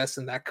reinvest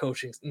in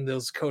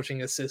those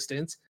coaching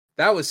assistants.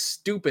 That was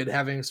stupid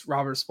having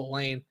Robert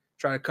Spillane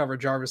try to cover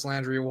Jarvis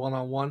Landry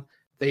one-on-one.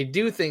 They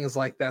do things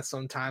like that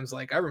sometimes.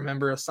 Like I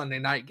remember a Sunday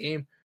night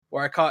game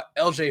where I caught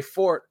LJ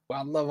Fort, who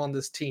I love on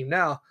this team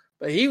now,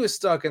 but he was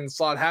stuck in the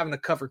slot having to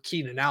cover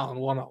Keenan Allen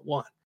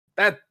one-on-one.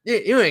 That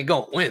you ain't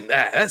gonna win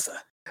that.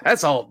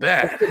 That's all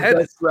bad.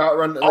 That's route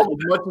run. Like, as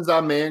much as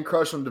I man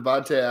crush on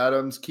Devontae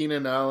Adams,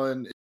 Keenan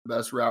Allen is the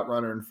best route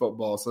runner in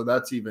football, so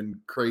that's even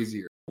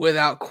crazier.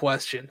 Without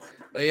question.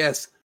 But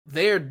yes,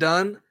 they are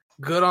done.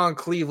 Good on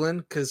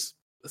Cleveland, because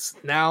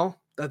now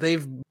that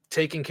they've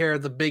taken care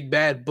of the big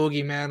bad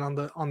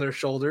boogeyman on their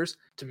shoulders,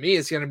 to me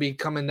it's going to be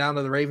coming down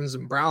to the Ravens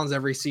and Browns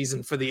every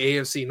season for the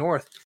AFC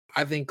North.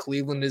 I think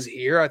Cleveland is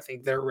here. I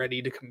think they're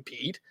ready to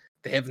compete.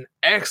 They have an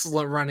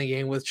excellent running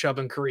game with Chubb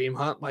and Kareem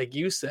Hunt, like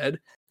you said.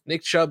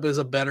 Nick Chubb is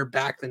a better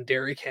back than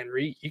Derrick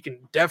Henry. You can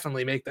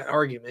definitely make that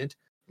argument.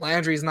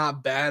 Landry's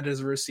not bad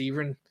as a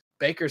receiver, and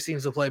Baker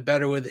seems to play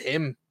better with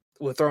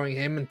throwing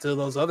him into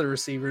those other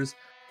receivers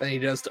than he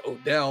does to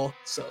Odell.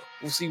 So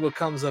we'll see what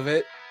comes of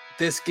it.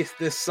 This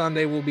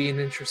Sunday will be an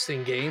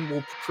interesting game.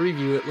 We'll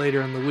preview it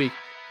later in the week.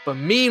 But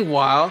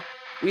meanwhile,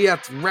 we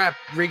have to wrap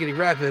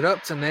it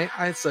up tonight.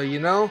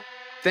 So,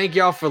 thank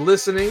y'all for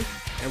listening,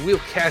 and we'll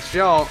catch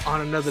y'all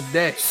on another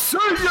day. See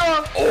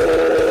ya!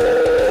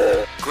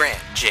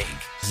 Grant, Jake.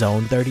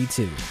 Zone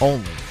 32,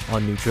 only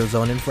on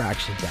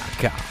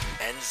NeutralZoneInfraction.com.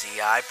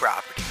 NZI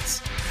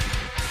Properties.